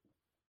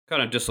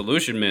kind of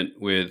disillusionment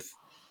with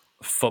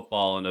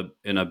football in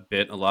a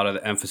bit, a lot of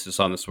the emphasis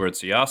on this word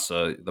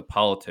siyasa, the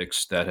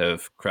politics that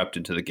have crept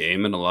into the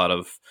game, and a lot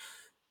of,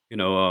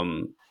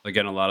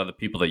 again, a lot of the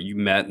people that you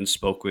met and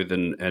spoke with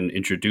and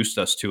introduced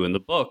us to in the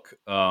book,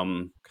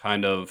 they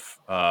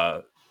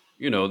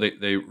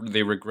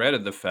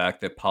regretted the fact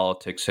that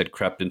politics had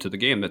crept into the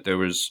game, that there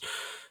was,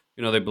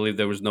 they believed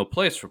there was no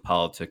place for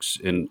politics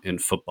in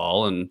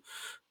football. And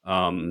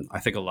I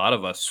think a lot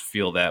of us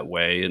feel that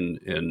way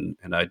in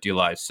an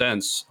idealized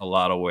sense. A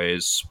lot of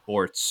ways,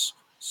 sports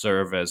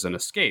serve as an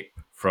escape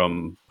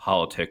from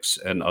politics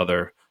and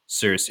other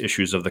serious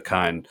issues of the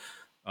kind.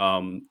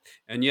 And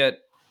yet,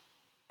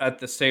 at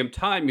the same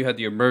time, you had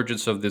the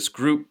emergence of this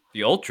group,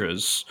 the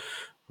Ultras,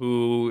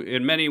 who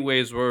in many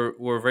ways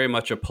were very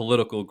much a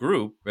political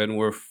group and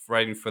were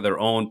fighting for their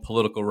own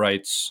political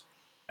rights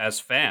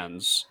as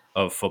fans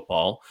of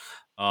football.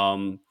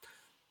 So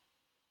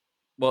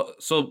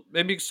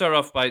maybe you can start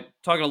off by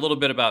talking a little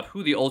bit about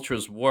who the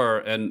Ultras were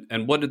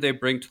and what did they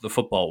bring to the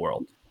football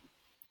world?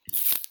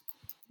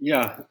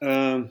 Yeah.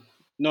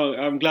 No,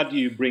 I'm glad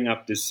you bring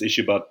up this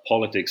issue about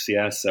politics,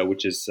 siyasa,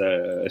 which is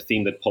a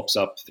theme that pops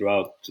up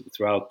throughout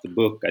the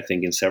book, I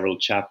think, in several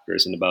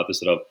chapters, and about the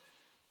sort of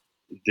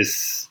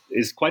this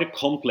is quite a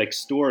complex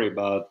story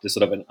about the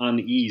sort of an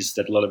unease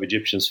that a lot of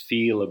Egyptians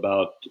feel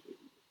about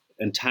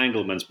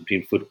entanglements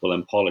between football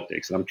and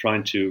politics. And I'm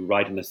trying to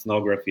write an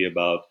ethnography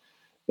about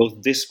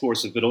both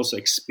discourses but also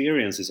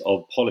experiences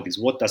of politics.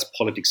 What does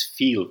politics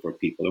feel for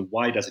people, and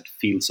why does it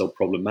feel so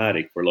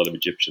problematic for a lot of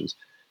Egyptians?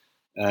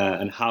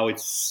 And how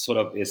it's sort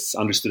of is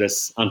understood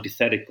as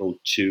antithetical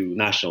to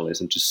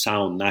nationalism, to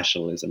sound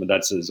nationalism, and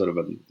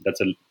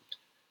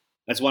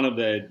that's one of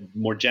the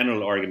more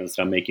general arguments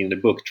that I'm making in the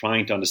book,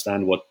 trying to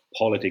understand what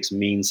politics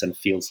means and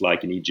feels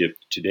like in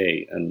Egypt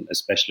today, and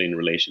especially in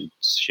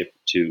relationship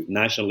to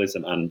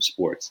nationalism and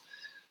sports.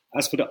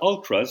 As for the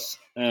ultras,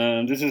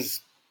 this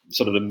is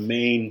sort of the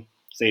main,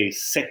 say,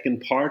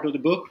 second part of the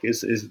book.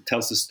 Is it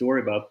tells the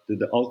story about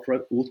the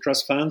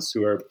ultras fans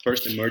who are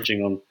first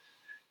emerging on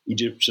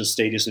Egyptian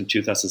stadiums in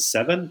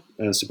 2007,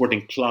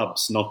 supporting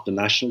clubs, not the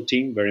national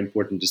team. Very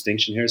important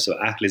distinction here. So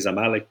Ahli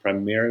Zamalek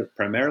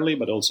primarily,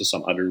 but also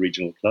some other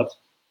regional clubs.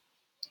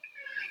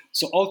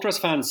 So ultras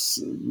fans,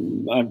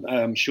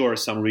 I'm sure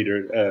some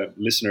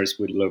listeners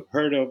will have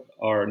heard of,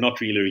 are not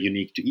really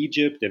unique to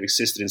Egypt. They've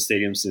existed in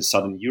stadiums in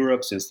southern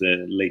Europe since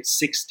the late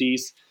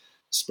 60s,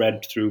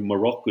 spread through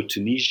Morocco,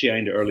 Tunisia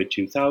in the early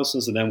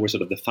 2000s, and then were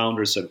sort of the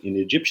founders in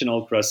the Egyptian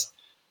ultras,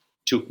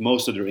 took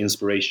most of their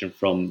inspiration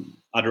from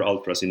other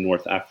ultras in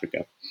North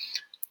Africa.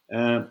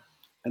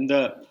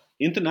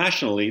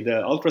 Internationally,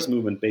 the ultras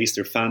movement based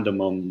their fandom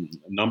on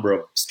a number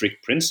of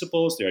strict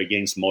principles. They're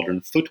against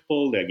modern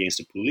football, they're against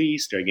the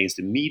police, they're against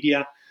the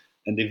media,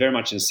 and they very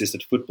much insist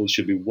that football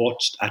should be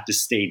watched at the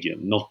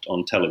stadium, not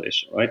on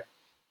television, right?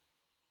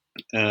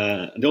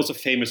 And they're also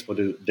famous for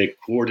the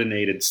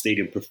coordinated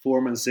stadium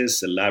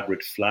performances,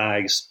 elaborate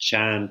flags,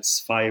 chants,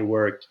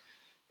 firework,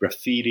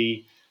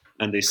 graffiti,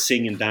 and they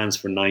sing and dance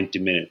for 90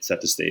 minutes at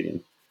the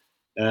stadium.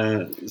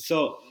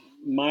 So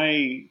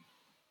my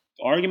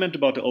argument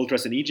about the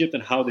ultras in Egypt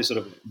and how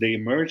they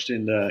emerged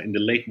in the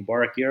late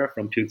Mubarak era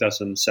from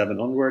 2007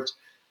 onwards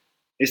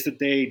is that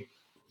they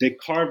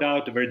carved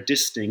out a very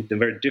distinct and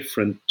very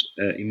different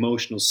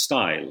emotional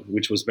style,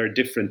 which was very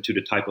different to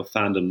the type of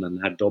fandom that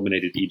had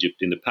dominated Egypt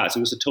in the past.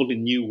 It was a totally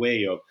new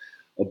way of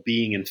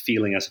being and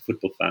feeling as a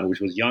football fan, which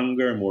was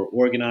younger, more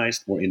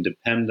organized, more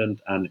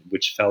independent, and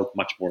which felt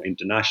much more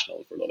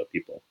international for a lot of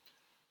people.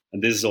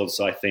 And this is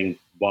also, I think,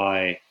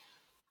 why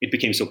it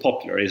became so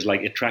popular. It's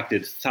like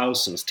attracted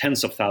thousands,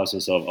 tens of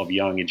thousands of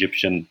young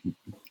Egyptian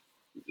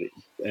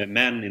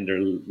men in their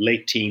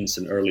late teens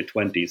and early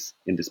 20s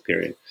in this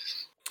period.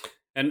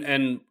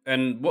 And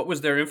what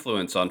was their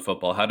influence on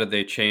football? How did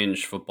they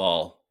change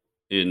football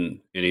in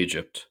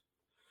Egypt?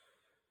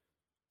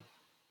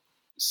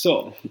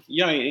 So,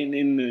 yeah, in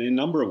a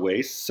number of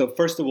ways. So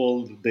first of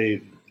all,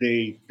 they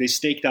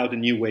staked out a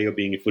new way of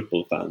being a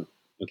football fan.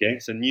 Okay,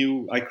 so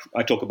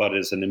I talk about it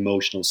as an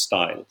emotional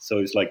style. So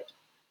it's like,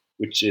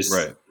 which is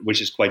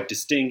quite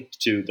distinct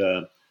to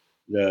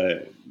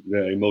the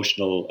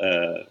emotional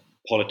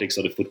politics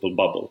of the football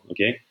bubble.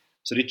 Okay,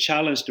 so they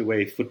challenged the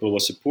way football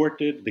was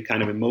supported, the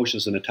kind of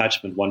emotions and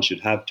attachment one should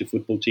have to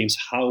football teams,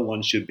 how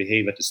one should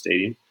behave at the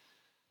stadium,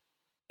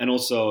 and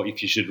also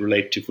if you should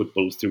relate to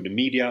football through the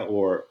media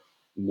or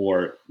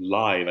more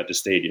live at the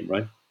stadium,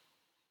 right?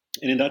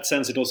 And in that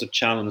sense, it also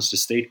challenged the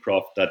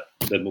statecraft that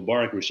the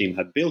Mubarak regime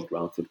had built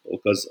around football,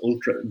 because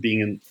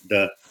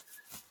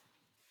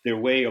their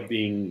way of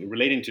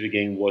relating to the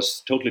game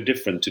was totally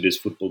different to this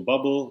football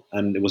bubble,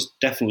 and it was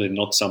definitely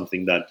not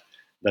something that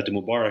the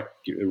Mubarak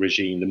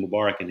regime, the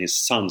Mubarak and his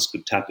sons,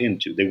 could tap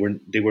into.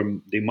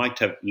 They might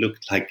have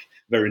looked like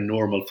very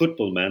normal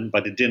football men,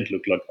 but they didn't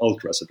look like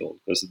ultras at all,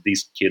 because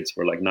these kids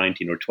were like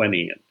 19 or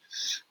 20, and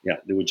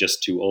they were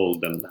just too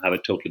old and have a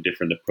totally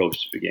different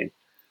approach to the game.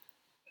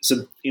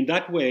 So in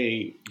that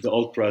way, the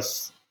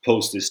ultras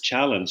posed this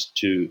challenge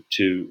to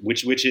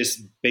which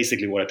is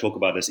basically what I talk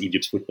about as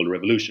Egypt's football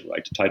revolution,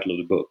 right? The title of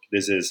the book.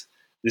 This is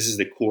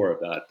the core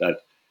of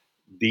that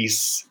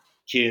these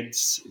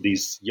kids,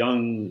 these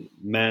young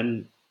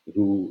men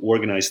who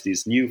organized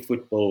these new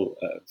football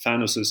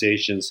fan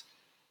associations,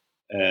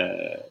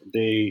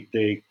 they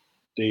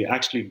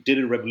actually did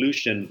a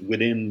revolution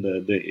within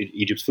the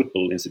Egypt's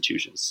football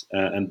institutions,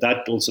 and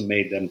that also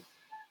made them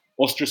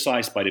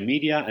ostracized by the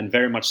media and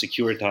very much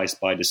securitized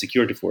by the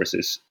security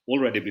forces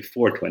already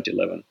before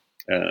 2011.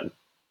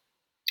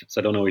 So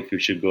I don't know if you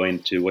should go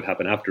into what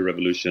happened after the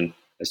revolution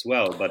as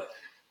well, but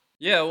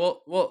yeah,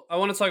 well, I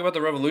want to talk about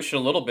the revolution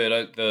a little bit.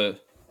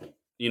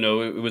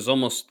 It was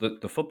almost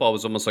the football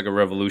was almost like a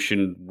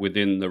revolution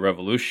within the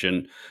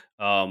revolution.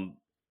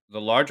 The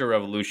larger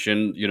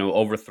revolution,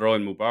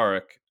 overthrowing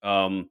Mubarak.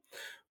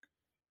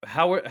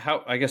 How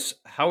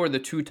are the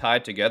two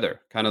tied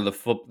together? Kind of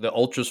the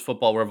ultras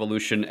football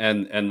revolution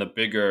and the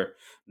bigger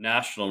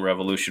national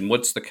revolution.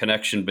 What's the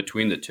connection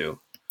between the two?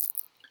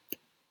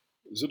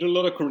 So there are a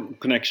lot of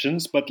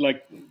connections, but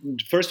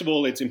first of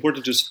all, it's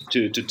important to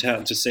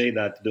say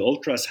that the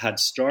ultras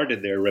had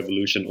started their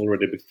revolution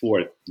already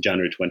before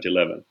January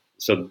 2011.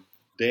 So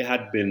they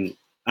had been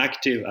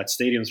active at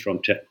stadiums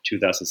from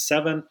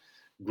 2007.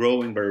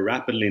 growing very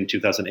rapidly in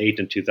 2008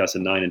 and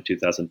 2009 and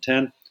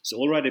 2010. So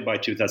already by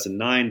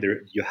 2009,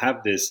 you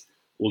have this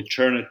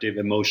alternative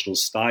emotional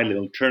style, an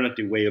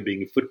alternative way of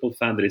being a football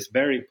fan that is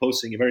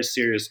posing a very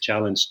serious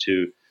challenge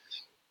to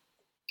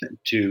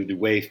the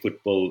way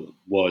football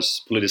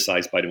was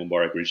politicized by the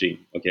Mubarak regime.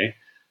 Okay,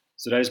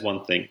 so that is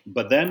one thing.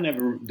 But then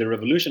the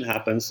revolution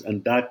happens,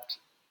 and that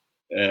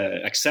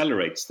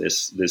accelerates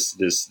this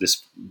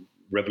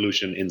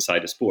revolution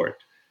inside the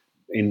sport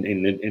in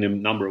a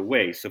number of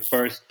ways. So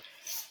first,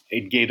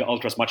 it gave the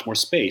ultras much more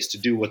space to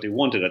do what they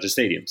wanted at the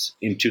stadiums.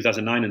 In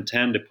 2009 and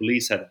 10, the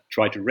police had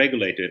tried to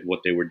regulate what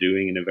they were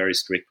doing in a very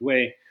strict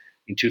way.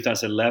 In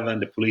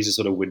 2011, the police is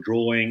sort of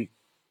withdrawing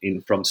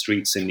from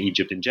streets in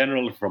Egypt in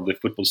general, from the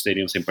football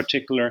stadiums in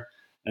particular,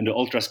 and the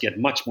ultras get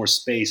much more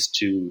space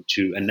to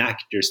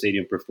enact their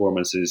stadium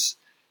performances,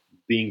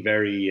 being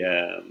very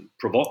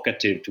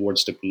provocative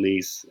towards the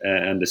police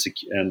and the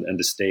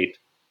state.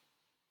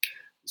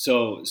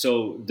 So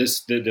the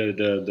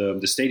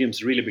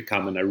stadiums really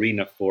become an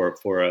arena for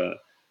a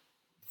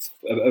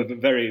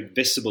very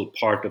visible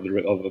part of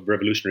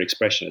revolutionary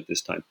expression at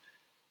this time.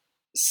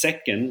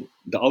 Second,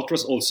 the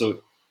ultras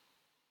also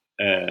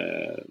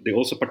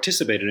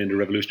participated in the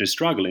revolutionary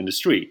struggle in the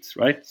streets,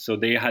 right? So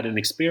they had an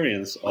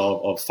experience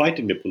of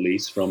fighting the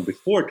police from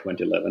before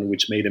 2011,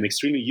 which made them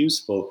extremely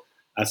useful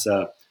as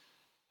a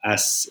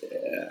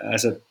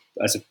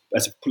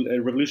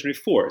revolutionary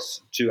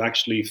force to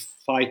actually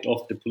fight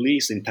off the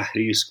police in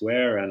Tahrir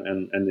Square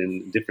and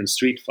in different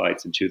street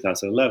fights in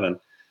 2011.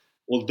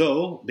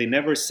 Although they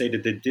never say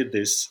that they did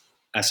this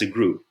as a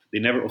group. They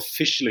never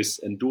officially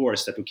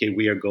endorsed that, okay,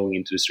 we are going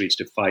into the streets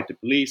to fight the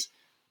police,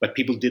 but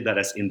people did that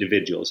as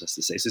individuals, as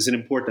to say. So it's an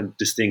important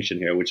distinction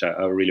here, which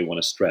I really want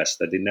to stress,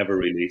 that they never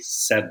really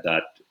said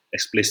that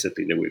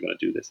explicitly that we're going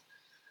to do this.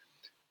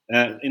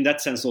 In that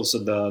sense, also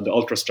the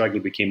ultra struggle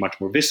became much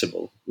more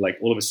visible. Like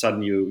all of a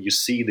sudden, you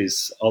see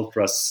these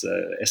ultras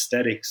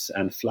aesthetics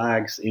and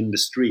flags in the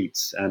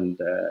streets and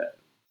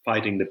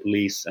fighting the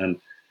police and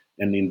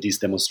in these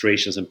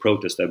demonstrations and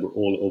protests that were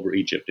all over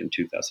Egypt in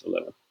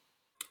 2011.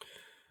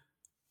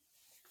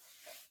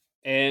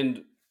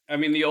 And I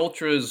mean, the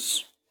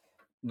ultras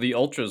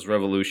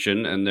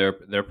revolution and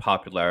their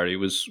popularity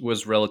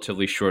was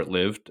relatively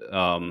short-lived.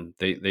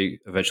 They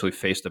eventually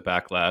faced a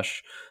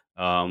backlash.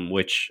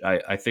 Which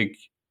I think,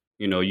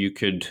 you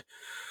could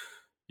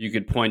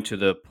point to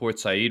the Port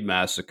Said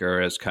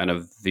massacre as kind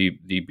of the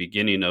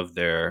beginning of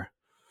their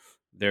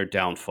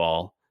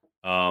downfall.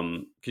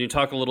 Can you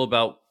talk a little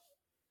about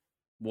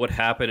what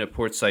happened at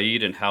Port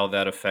Said and how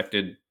that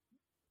affected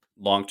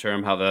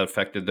long-term, how that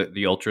affected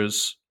the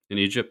ultras in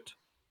Egypt?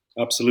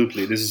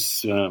 Absolutely. This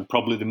is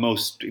probably the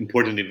most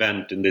important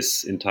event in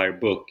this entire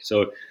book.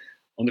 So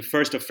on the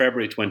 1st of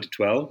February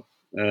 2012,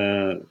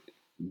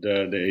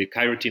 the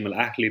Cairo team Al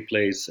Ahly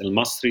plays Al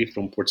Masri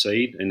from Port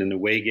Said in an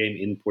away game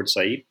in Port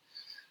Said.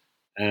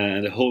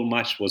 And the whole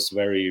match was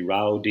very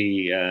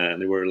rowdy.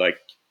 There were like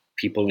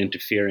people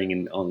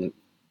interfering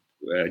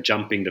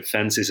jumping the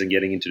fences and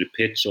getting into the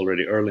pitch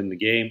already early in the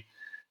game.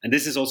 And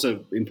this is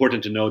also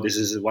important to know. This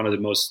is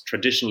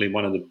traditionally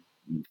one of the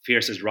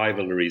fiercest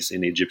rivalries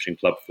in Egyptian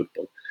club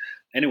football.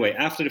 Anyway,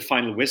 after the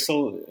final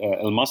whistle,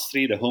 Al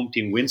Masri, the home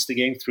team, wins the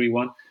game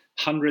 3-1.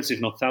 Hundreds, if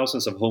not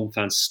thousands, of home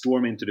fans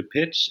storm into the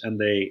pitch and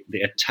they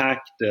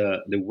attack the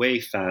away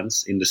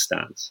fans in the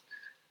stands.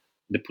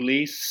 The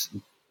police,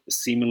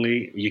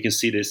 seemingly, you can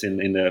see this in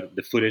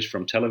the footage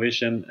from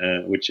television,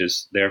 which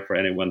is there for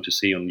anyone to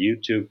see on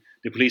YouTube.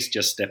 The police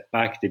just step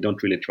back. They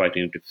don't really try to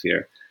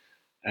interfere.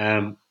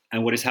 And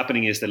what is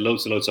happening is that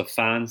loads and loads of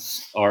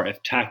fans are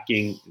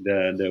attacking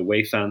the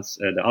away fans,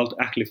 the Al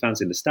Ahly fans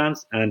in the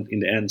stands. And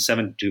in the end,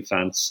 72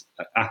 fans,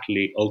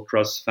 Ahly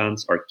Ultras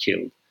fans, are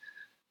killed.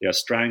 They are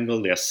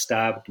strangled, they are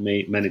stabbed,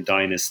 many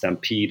die in a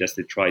stampede as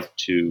they try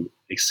to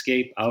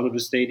escape out of the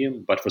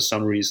stadium, but for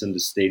some reason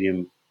the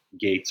stadium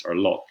gates are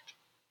locked.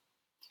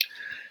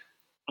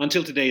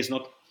 Until today, it's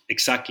not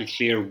exactly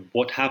clear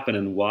what happened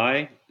and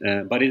why,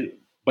 but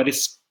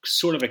it's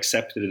sort of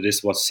accepted that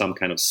this was some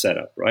kind of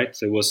setup, right?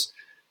 So it was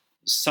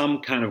some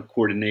kind of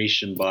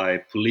coordination by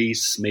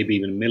police, maybe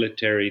even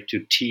military,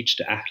 to teach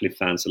the Ahly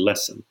fans a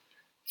lesson,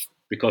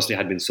 because they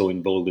had been so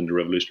involved in the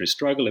revolutionary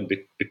struggle and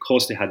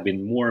because they had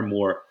been more and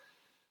more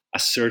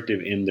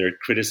assertive in their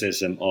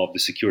criticism of the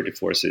security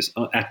forces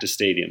at the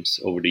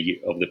stadiums over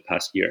the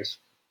past years.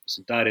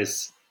 So that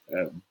is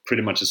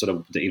pretty much sort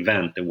of the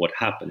event and what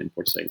happened in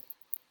Port Said.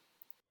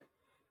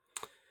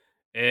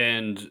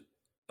 And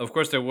of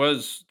course, there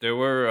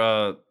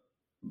were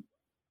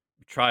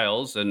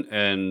trials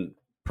and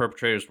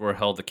perpetrators were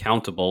held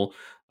accountable,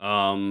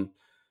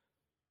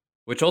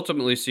 which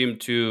ultimately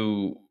seemed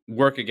to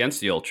work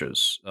against the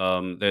ultras.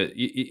 That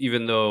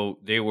even though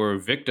they were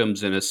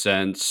victims in a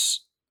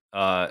sense,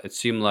 it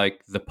seemed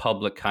like the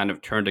public kind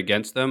of turned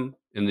against them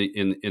in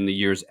the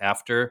years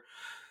after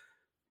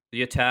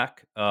the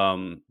attack.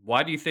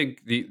 Why do you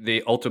think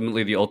the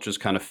ultras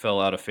kind of fell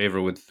out of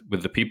favor with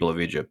the people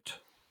of Egypt?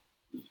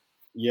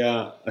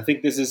 Yeah, I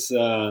think this is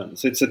so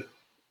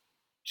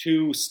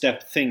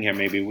two-step thing here.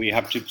 Maybe we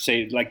have to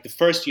say, like, the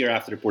first year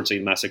after the Port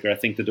Said massacre, I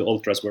think that the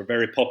ultras were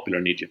very popular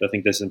in Egypt. I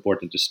think that's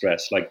important to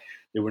stress. Like,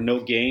 there were no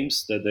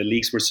games, the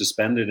leagues were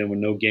suspended, there were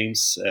no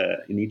games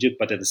in Egypt,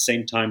 but at the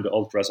same time the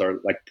ultras are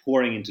like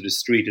pouring into the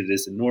street of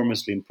this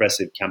enormously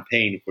impressive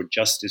campaign for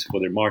justice for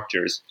their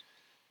martyrs,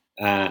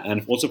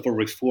 and also for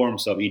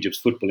reforms of Egypt's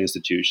football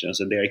institutions.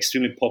 And they're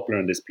extremely popular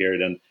in this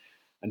period, and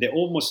they're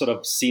almost sort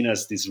of seen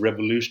as these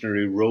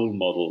revolutionary role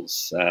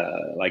models,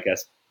 like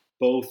as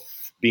both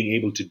being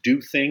able to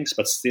do things,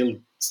 but still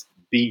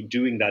be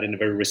doing that in a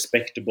very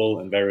respectable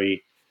and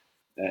very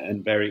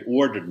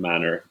ordered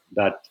manner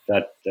that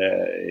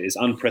is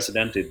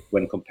unprecedented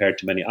when compared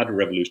to many other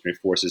revolutionary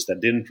forces that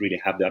didn't really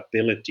have the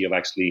ability of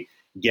actually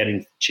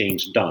getting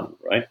change done,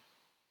 right?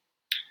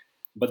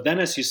 But then,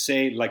 as you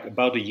say, like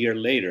about a year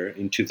later,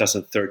 in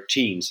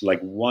 2013, so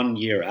like 1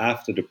 year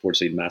after the Port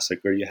Said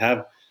massacre, you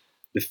have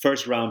the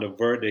first round of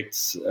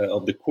verdicts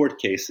of the court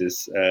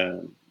cases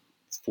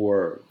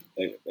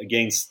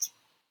against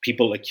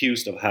people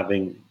accused of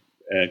having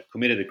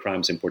committed the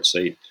crimes in Port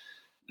Said.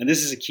 And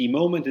this is a key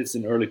moment. It's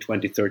in early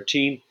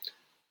 2013.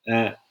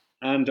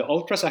 And the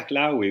Ultras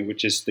Ahlawi,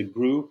 which is the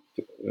group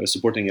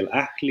supporting El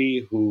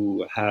Ahly,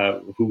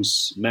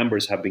 whose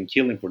members have been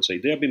killed in Port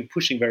Said, they have been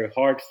pushing very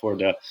hard for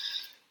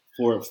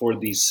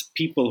these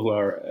people who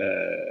are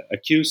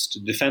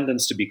accused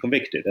defendants to be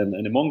convicted.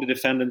 And among the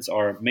defendants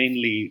are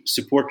mainly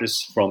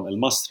supporters from El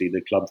Masri,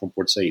 the club from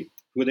Port Said,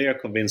 who they are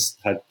convinced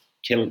had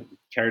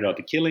carried out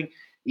the killing,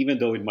 even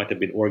though it might have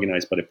been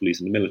organized by the police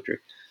and the military.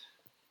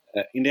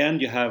 In the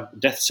end, you have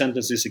death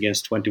sentences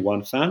against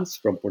 21 fans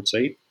from Port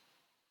Said,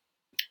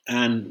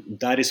 and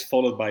that is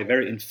followed by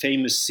very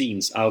infamous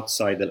scenes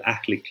outside Al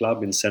Ahly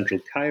club in central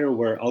Cairo,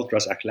 where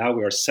Ultras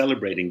Ahlawi are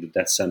celebrating the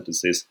death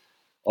sentences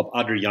of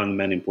other young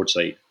men in Port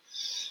Said.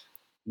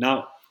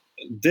 Now,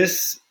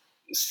 this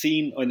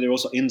scene, and they're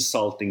also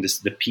insulting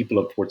the people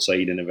of Port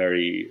Said in a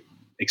very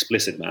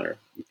explicit manner,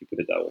 if you put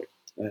it that way.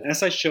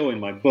 As I show in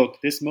my book,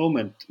 this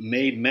moment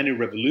made many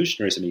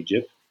revolutionaries in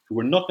Egypt, who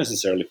were not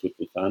necessarily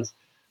football fans,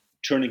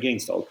 turn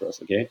against ultras,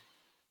 okay?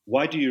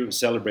 Why do you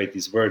celebrate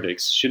these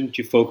verdicts? Shouldn't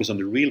you focus on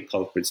the real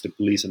culprits, the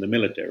police and the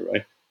military,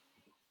 right?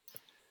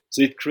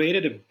 So it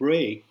created a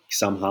break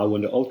somehow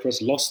when the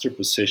ultras lost their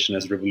position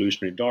as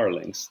revolutionary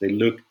darlings. They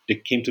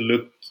came to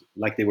look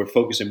like they were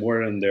focusing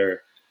more on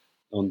their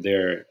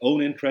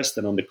own interest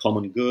than on the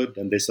common good,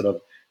 and they sort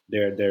of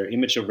their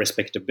image of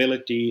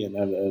respectability and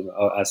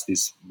as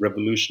these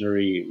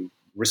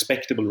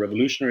respectable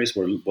revolutionaries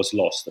was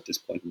lost at this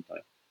point in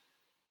time.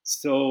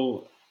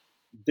 So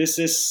this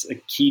is a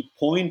key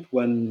point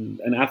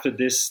and after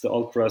this, the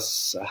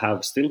ultras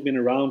have still been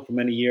around for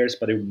many years,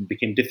 but it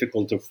became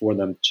difficult for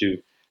them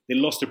they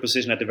lost their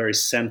position at the very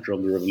center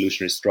of the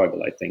revolutionary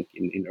struggle, I think,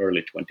 in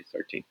early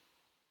 2013.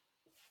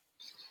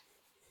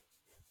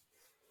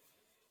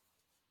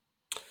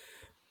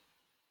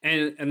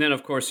 And then,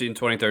 of course, in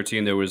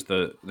 2013, there was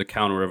the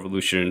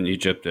counter-revolution in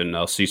Egypt, and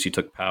al-Sisi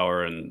took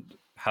power. And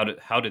how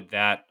did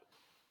that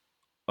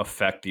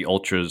affect the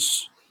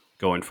ultras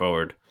going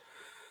forward?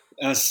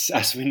 As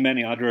with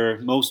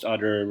most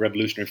other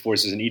revolutionary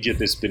forces in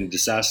Egypt, it's been a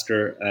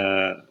disaster,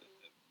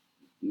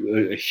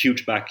 a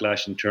huge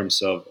backlash in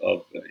terms of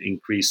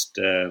increased,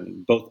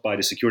 both by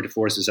the security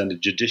forces and the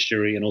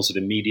judiciary, and also the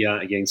media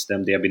against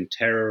them. They have been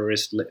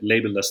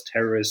labeled as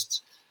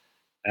terrorists.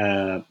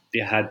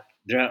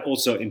 There are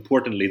also,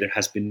 importantly, there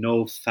has been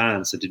no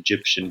fans at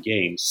Egyptian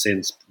games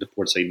since the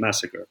Port Said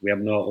massacre. We have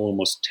now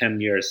almost 10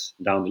 years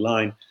down the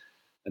line,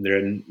 and there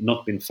have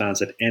not been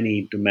fans at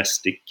any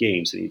domestic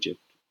games in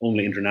Egypt.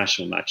 Only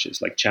international matches,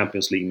 like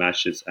Champions League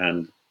matches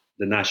and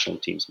the national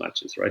teams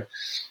matches, right?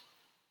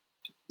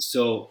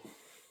 So,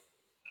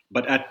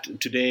 but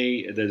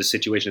today, the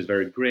situation is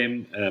very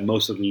grim.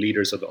 Most of the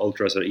leaders of the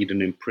ultras are either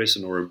in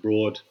prison or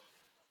abroad.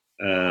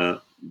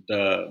 The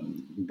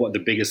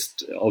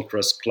biggest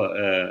ultras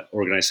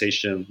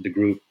organization, the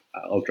group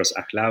Ultras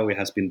Ahlawi,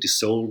 has been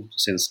dissolved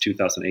since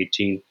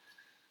 2018.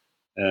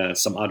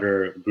 Some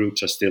other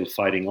groups are still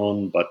fighting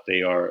on, but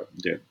they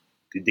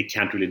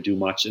can't really do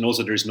much. And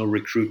also, there's no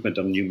recruitment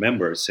of new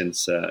members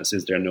since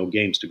there are no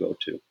games to go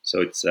to.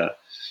 So it's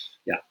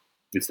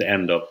the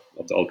end of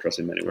the ultras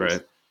in many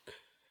ways.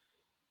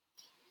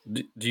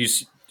 Right. Do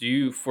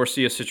you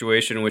foresee a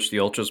situation in which the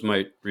ultras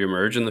might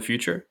reemerge in the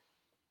future?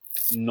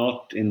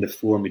 Not in the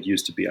form it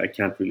used to be. I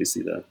can't really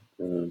see that.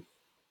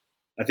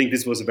 I think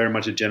this was very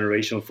much a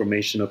generational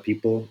formation of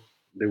people.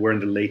 They were in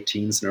the late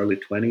teens and early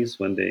 20s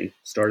when they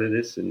started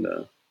this in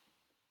the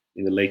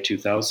late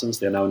 2000s.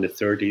 They're now in the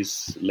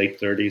 30s, late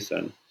 30s,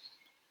 and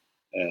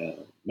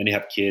many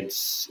have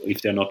kids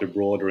if they're not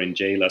abroad or in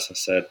jail, as I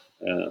said.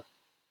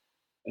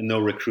 And no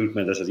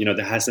recruitment. As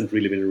there hasn't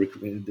really been a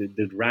recruitment.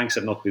 The ranks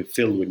have not been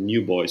filled with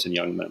new boys and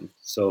young men.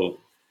 So,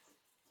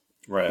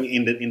 right.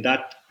 In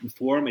that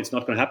form, it's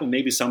not going to happen.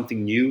 Maybe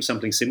something new,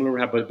 something similar will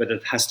happen, but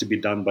it has to be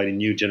done by the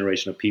new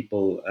generation of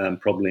people,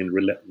 probably in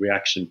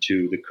reaction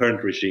to the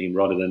current regime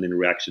rather than in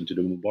reaction to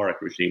the Mubarak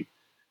regime,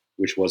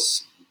 which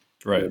was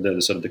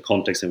the sort of the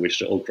context in which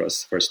the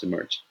ultras first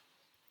emerged.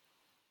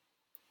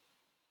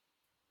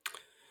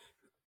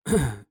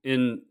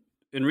 in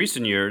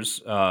recent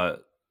years,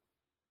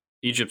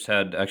 Egypt's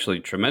had actually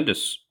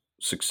tremendous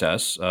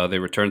success. They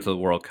returned to the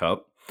World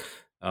Cup.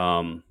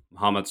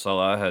 Mohamed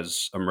Salah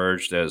has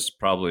emerged as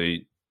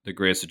probably the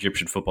greatest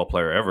Egyptian football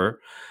player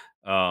ever.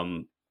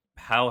 Um,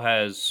 how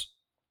has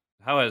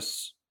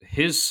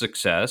his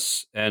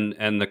success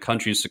and the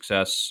country's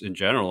success in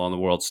general on the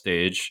world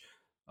stage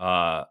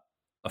uh,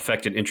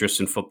 affected interest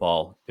in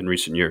football in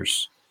recent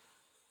years?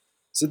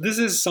 So this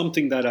is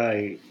something that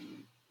I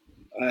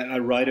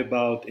write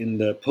about in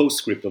the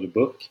postscript of the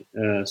book.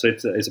 So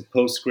it's a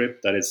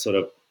postscript that is sort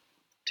of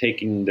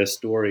taking the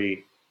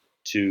story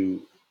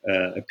to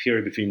a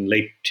period between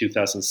late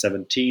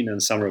 2017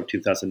 and summer of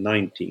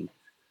 2019.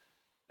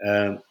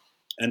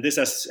 And this,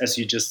 as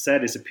you just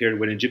said, is a period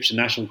when the Egyptian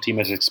national team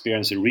has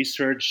experienced a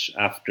resurge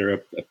after a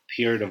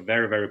period of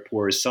very, very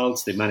poor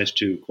results. They managed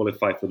to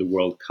qualify for the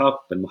World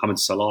Cup, and Mohamed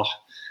Salah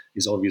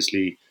is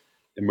obviously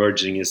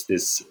emerging as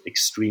this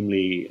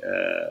extremely,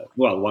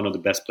 one of the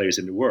best players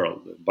in the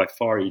world, by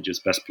far Egypt's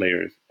best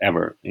player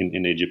ever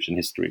in Egyptian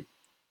history.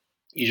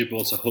 Egypt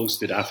also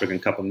hosted African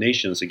Cup of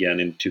Nations again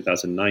in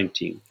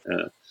 2019.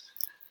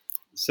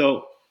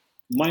 So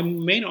my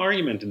main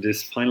argument in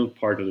this final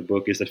part of the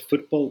book is that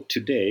football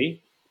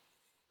today,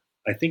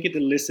 I think it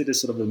elicited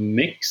sort of a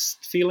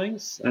mixed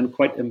feelings and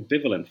quite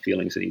ambivalent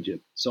feelings in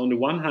Egypt. So on the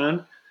one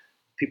hand,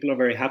 people are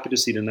very happy to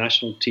see the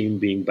national team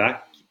being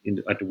back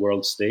at the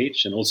world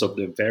stage, and also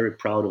they're very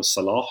proud of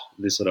Salah,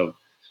 this sort of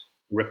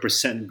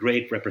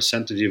great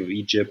representative of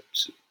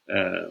Egypt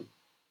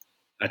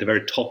at the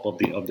very top of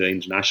the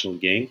international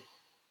game.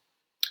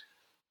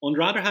 On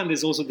the other hand,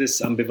 there's also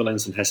this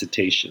ambivalence and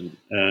hesitation.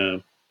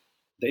 The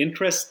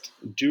interest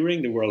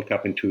during the World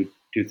Cup in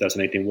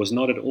 2018 was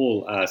not at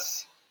all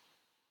as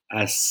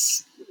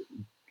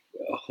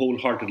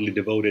wholeheartedly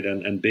devoted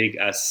and big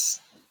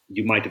as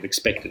you might have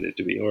expected it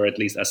to be, or at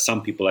least as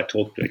some people I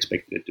talked to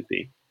expected it to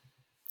be.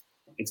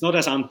 It's not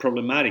as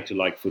unproblematic to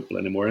like football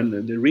anymore, and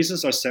the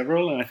reasons are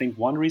several. And I think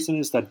one reason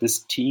is that this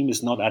team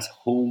is not as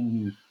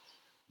homebred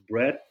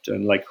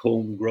and like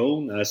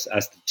homegrown as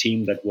the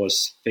team that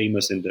was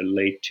famous in the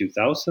late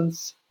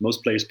 2000s.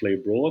 Most players play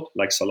abroad,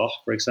 like Salah,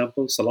 for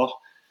example. Salah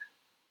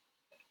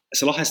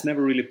has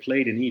never really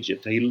played in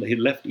Egypt. He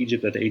left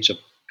Egypt at the age of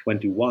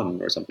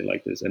 21 or something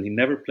like this, and he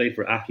never played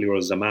for Ahly or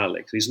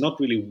Zamalek. So he's not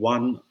really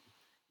one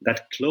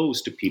that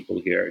close to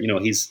people here. You know,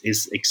 he's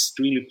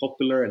extremely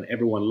popular and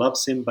everyone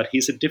loves him, but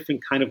he's a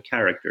different kind of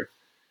character.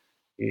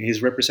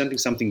 He's representing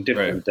something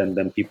different than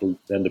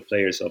the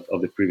players of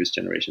the previous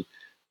generation.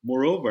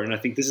 Moreover, and I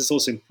think this is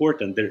also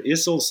important, there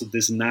is also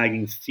this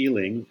nagging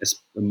feeling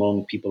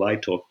among people I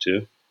talk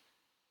to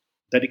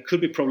that it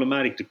could be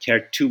problematic to care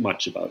too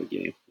much about a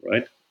game,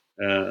 right?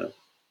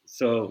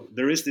 So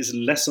there is this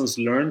lessons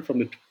learned from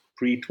the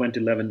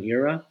pre-2011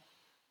 era.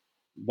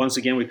 Once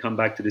again, we come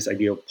back to this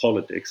idea of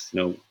politics,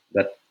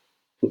 that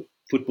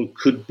football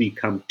could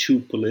become too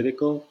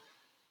political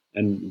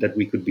and that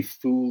we could be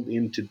fooled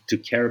into to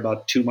care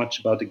about too much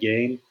about the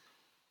game.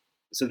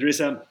 So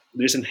there's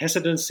an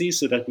hesitancy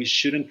so that we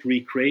shouldn't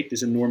recreate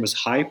this enormous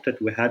hype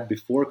that we had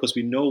before, because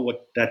we know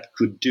what that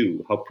could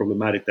do, how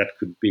problematic that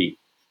could be.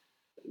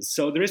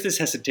 So there is this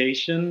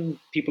hesitation.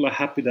 People are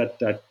happy that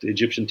the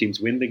Egyptian teams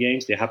win the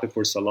games. They're happy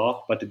for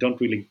Salah, but they don't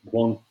really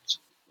want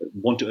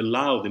to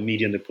allow the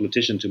media and the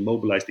politician to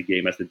mobilize the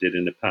game as they did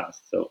in the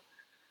past. So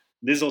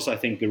this is also, I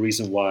think, the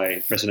reason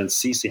why President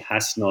Sisi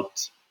has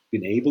not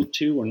been able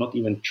to, or not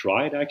even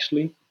tried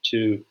actually,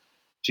 to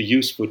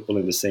use football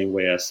in the same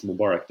way as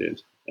Mubarak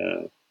did.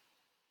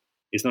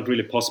 It's not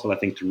really possible, I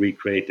think, to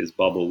recreate this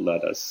bubble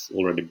that has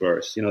already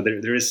burst.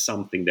 There is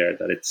something there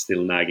that it's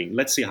still nagging.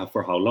 Let's see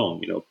for how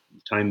long.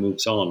 Time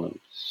moves on,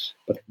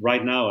 but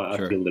right now I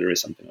feel there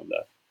is something of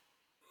that.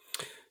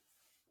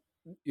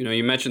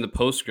 You mentioned the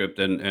postscript,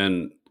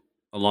 and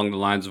along the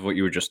lines of what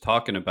you were just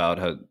talking about,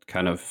 how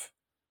kind of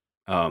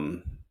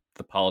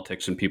the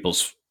politics and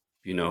people's,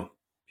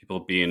 people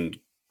being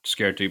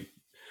scared to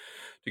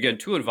get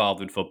too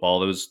involved in football.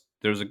 There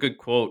was a good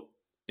quote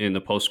in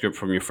the postscript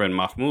from your friend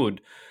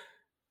Mahmoud,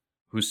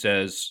 who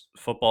says,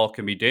 "Football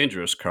can be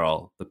dangerous,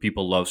 Carl. The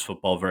people loves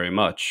football very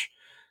much."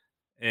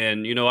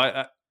 And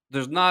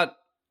there's not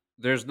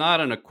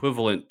an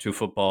equivalent to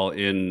football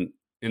in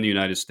the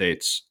United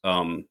States.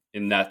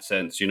 In that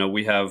sense,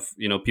 we have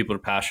people are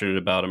passionate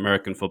about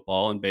American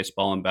football and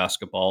baseball and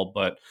basketball,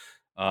 but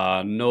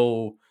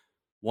no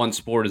one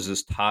sport is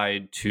as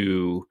tied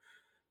to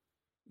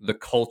the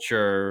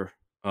culture,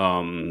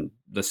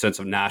 the sense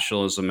of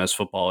nationalism as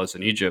football is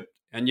in Egypt.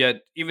 And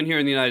yet, even here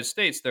in the United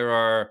States, there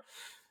are,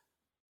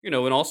 in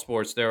all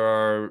sports,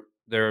 there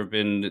have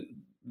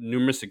been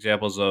numerous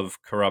examples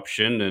of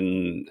corruption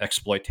and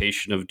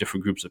exploitation of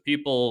different groups of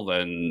people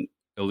and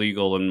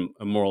illegal and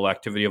immoral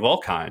activity of all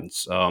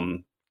kinds.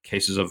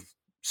 Cases of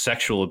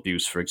sexual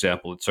abuse, for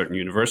example, at certain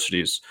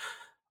universities.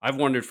 I've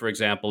wondered, for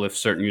example, if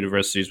certain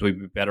universities would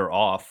be better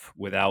off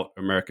without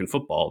American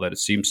football, that it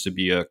seems to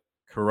be a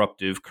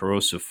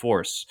corrosive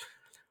force.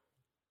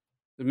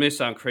 It may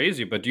sound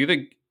crazy, but do you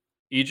think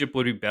Egypt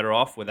would be better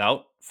off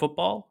without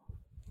football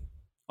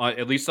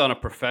at least on a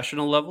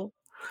professional level?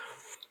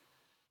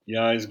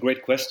 Yeah, it's a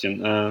great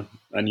question,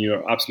 and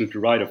you're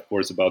absolutely right, of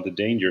course, about the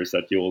dangers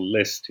that you all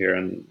list here.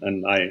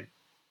 And I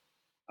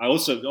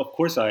also, of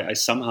course, I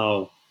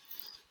somehow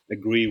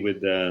agree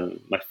with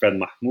my friend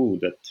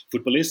Mahmoud that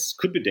football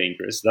could be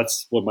dangerous.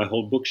 That's what my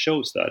whole book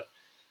shows. That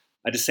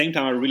at the same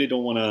time, I really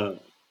don't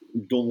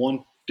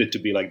want it to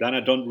be like that.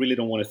 I don't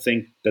want to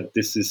think that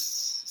this is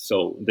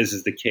so. This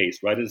is the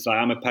case, right? It's like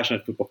I'm a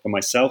passionate football for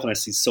myself, and I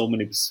see so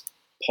many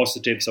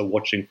positives of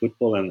watching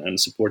football and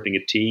supporting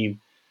a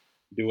team.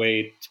 The way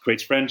it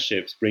creates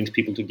friendships, brings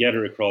people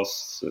together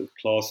across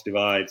class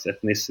divides,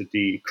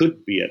 ethnicity,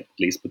 could be at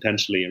least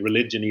potentially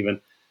religion, even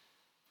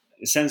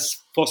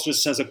fosters a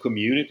sense of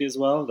community as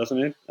well, doesn't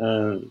it?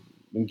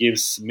 And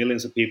gives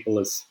millions of people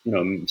a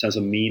sense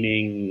of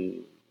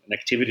meaning, an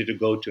activity to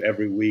go to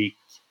every week.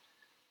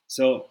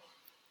 So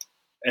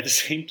at the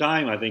same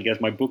time, I think, as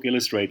my book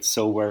illustrates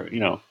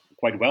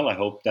quite well, I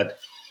hope that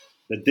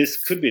this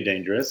could be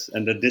dangerous,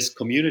 and that this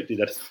community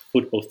that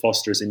football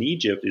fosters in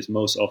Egypt is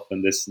most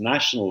often this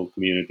national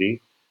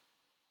community,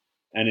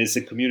 and it's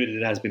a community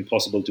that has been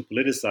possible to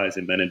politicize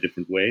in many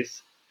different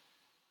ways.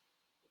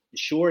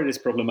 Sure, it is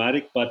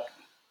problematic, but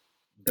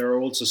there are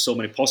also so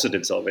many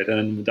positives of it,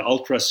 and the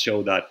ultras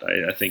show that,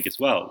 I think, as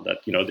well, that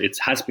it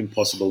has been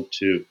possible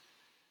to,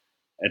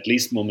 at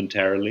least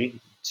momentarily,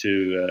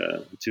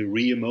 to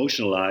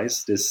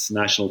re-emotionalize this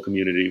national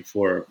community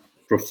for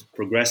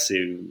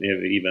progressive,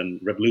 even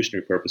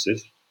revolutionary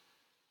purposes.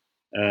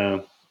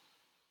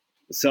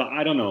 So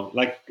I don't know.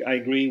 Like, I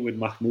agree with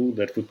Mahmoud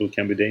that football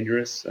can be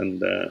dangerous,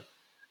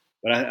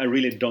 but I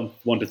really don't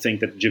want to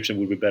think that Egyptian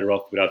would be better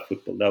off without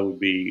football. That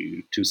would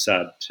be too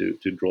sad to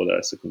draw that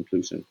as a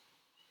conclusion.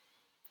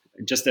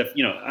 Just that,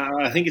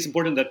 I think it's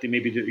important that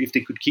if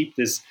they could keep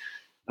this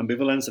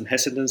ambivalence and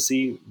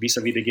hesitancy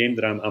vis-a-vis the game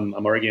that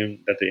I'm arguing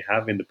that they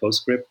have in the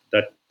postscript,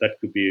 that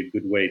could be a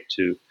good way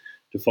to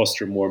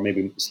foster more,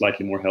 maybe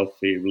slightly more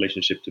healthy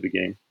relationship to the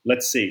game.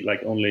 Let's see,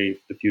 like, only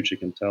the future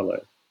can tell,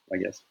 I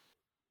guess.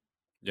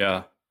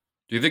 Yeah.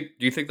 Do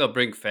you think they'll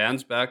bring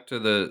fans back to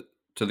the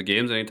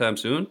games anytime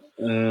soon?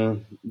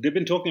 They've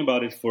been talking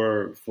about it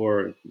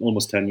for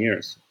almost 10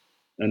 years.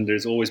 And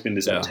there's always been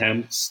these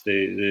attempts.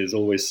 There's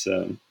always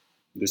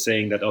they're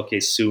saying that, okay,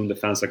 soon the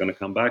fans are going to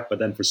come back, but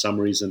then for some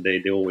reason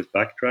they always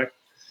backtrack.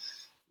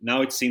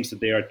 Now it seems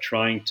that they are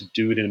trying to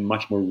do it in a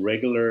much more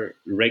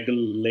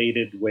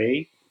regulated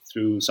way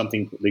through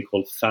something they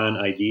call fan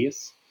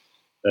IDs,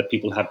 that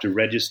people have to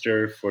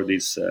register for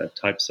these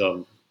types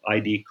of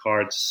ID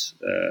cards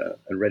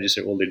and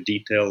register all their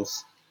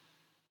details,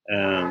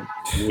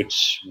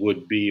 which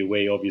would be a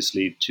way,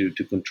 obviously, to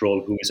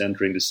control who is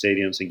entering the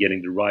stadiums and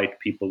getting the right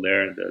people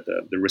there,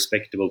 the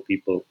respectable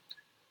people,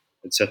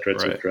 etc.,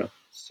 etc. Right.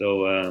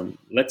 So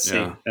let's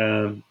see.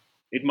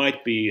 It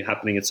might be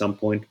happening at some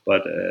point,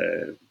 but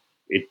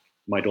it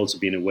might also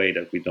be in a way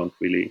that we don't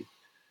really.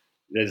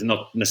 There's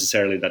not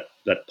necessarily that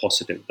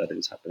positive that it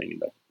is happening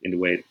in the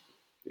way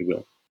it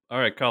will. All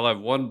right, Carl, I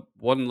have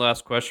one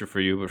last question for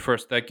you. But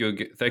first, thank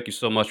you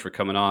so much for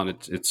coming on.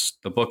 It's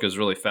the book is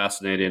really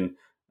fascinating,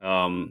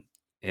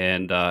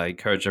 and I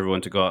encourage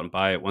everyone to go out and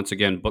buy it. Once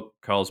again,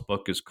 Carl's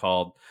book is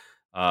called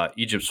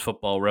Egypt's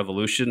Football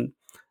Revolution: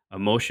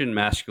 Emotion,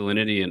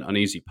 Masculinity, and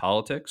Uneasy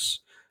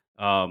Politics.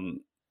 Carl,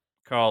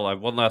 I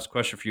have one last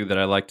question for you that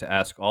I like to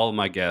ask all of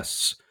my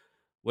guests.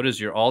 What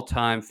is your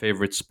all-time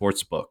favorite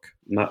sports book?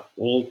 My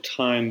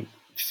all-time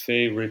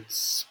favorite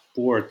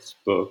sports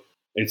book?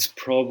 It's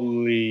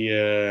probably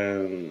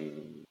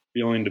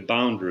Beyond the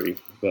Boundary,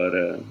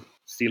 but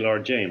Steele R.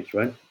 James,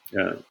 right?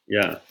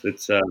 Yeah.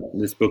 It's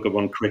this book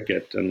about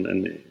cricket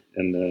and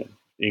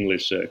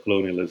English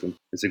colonialism.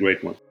 It's a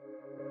great one.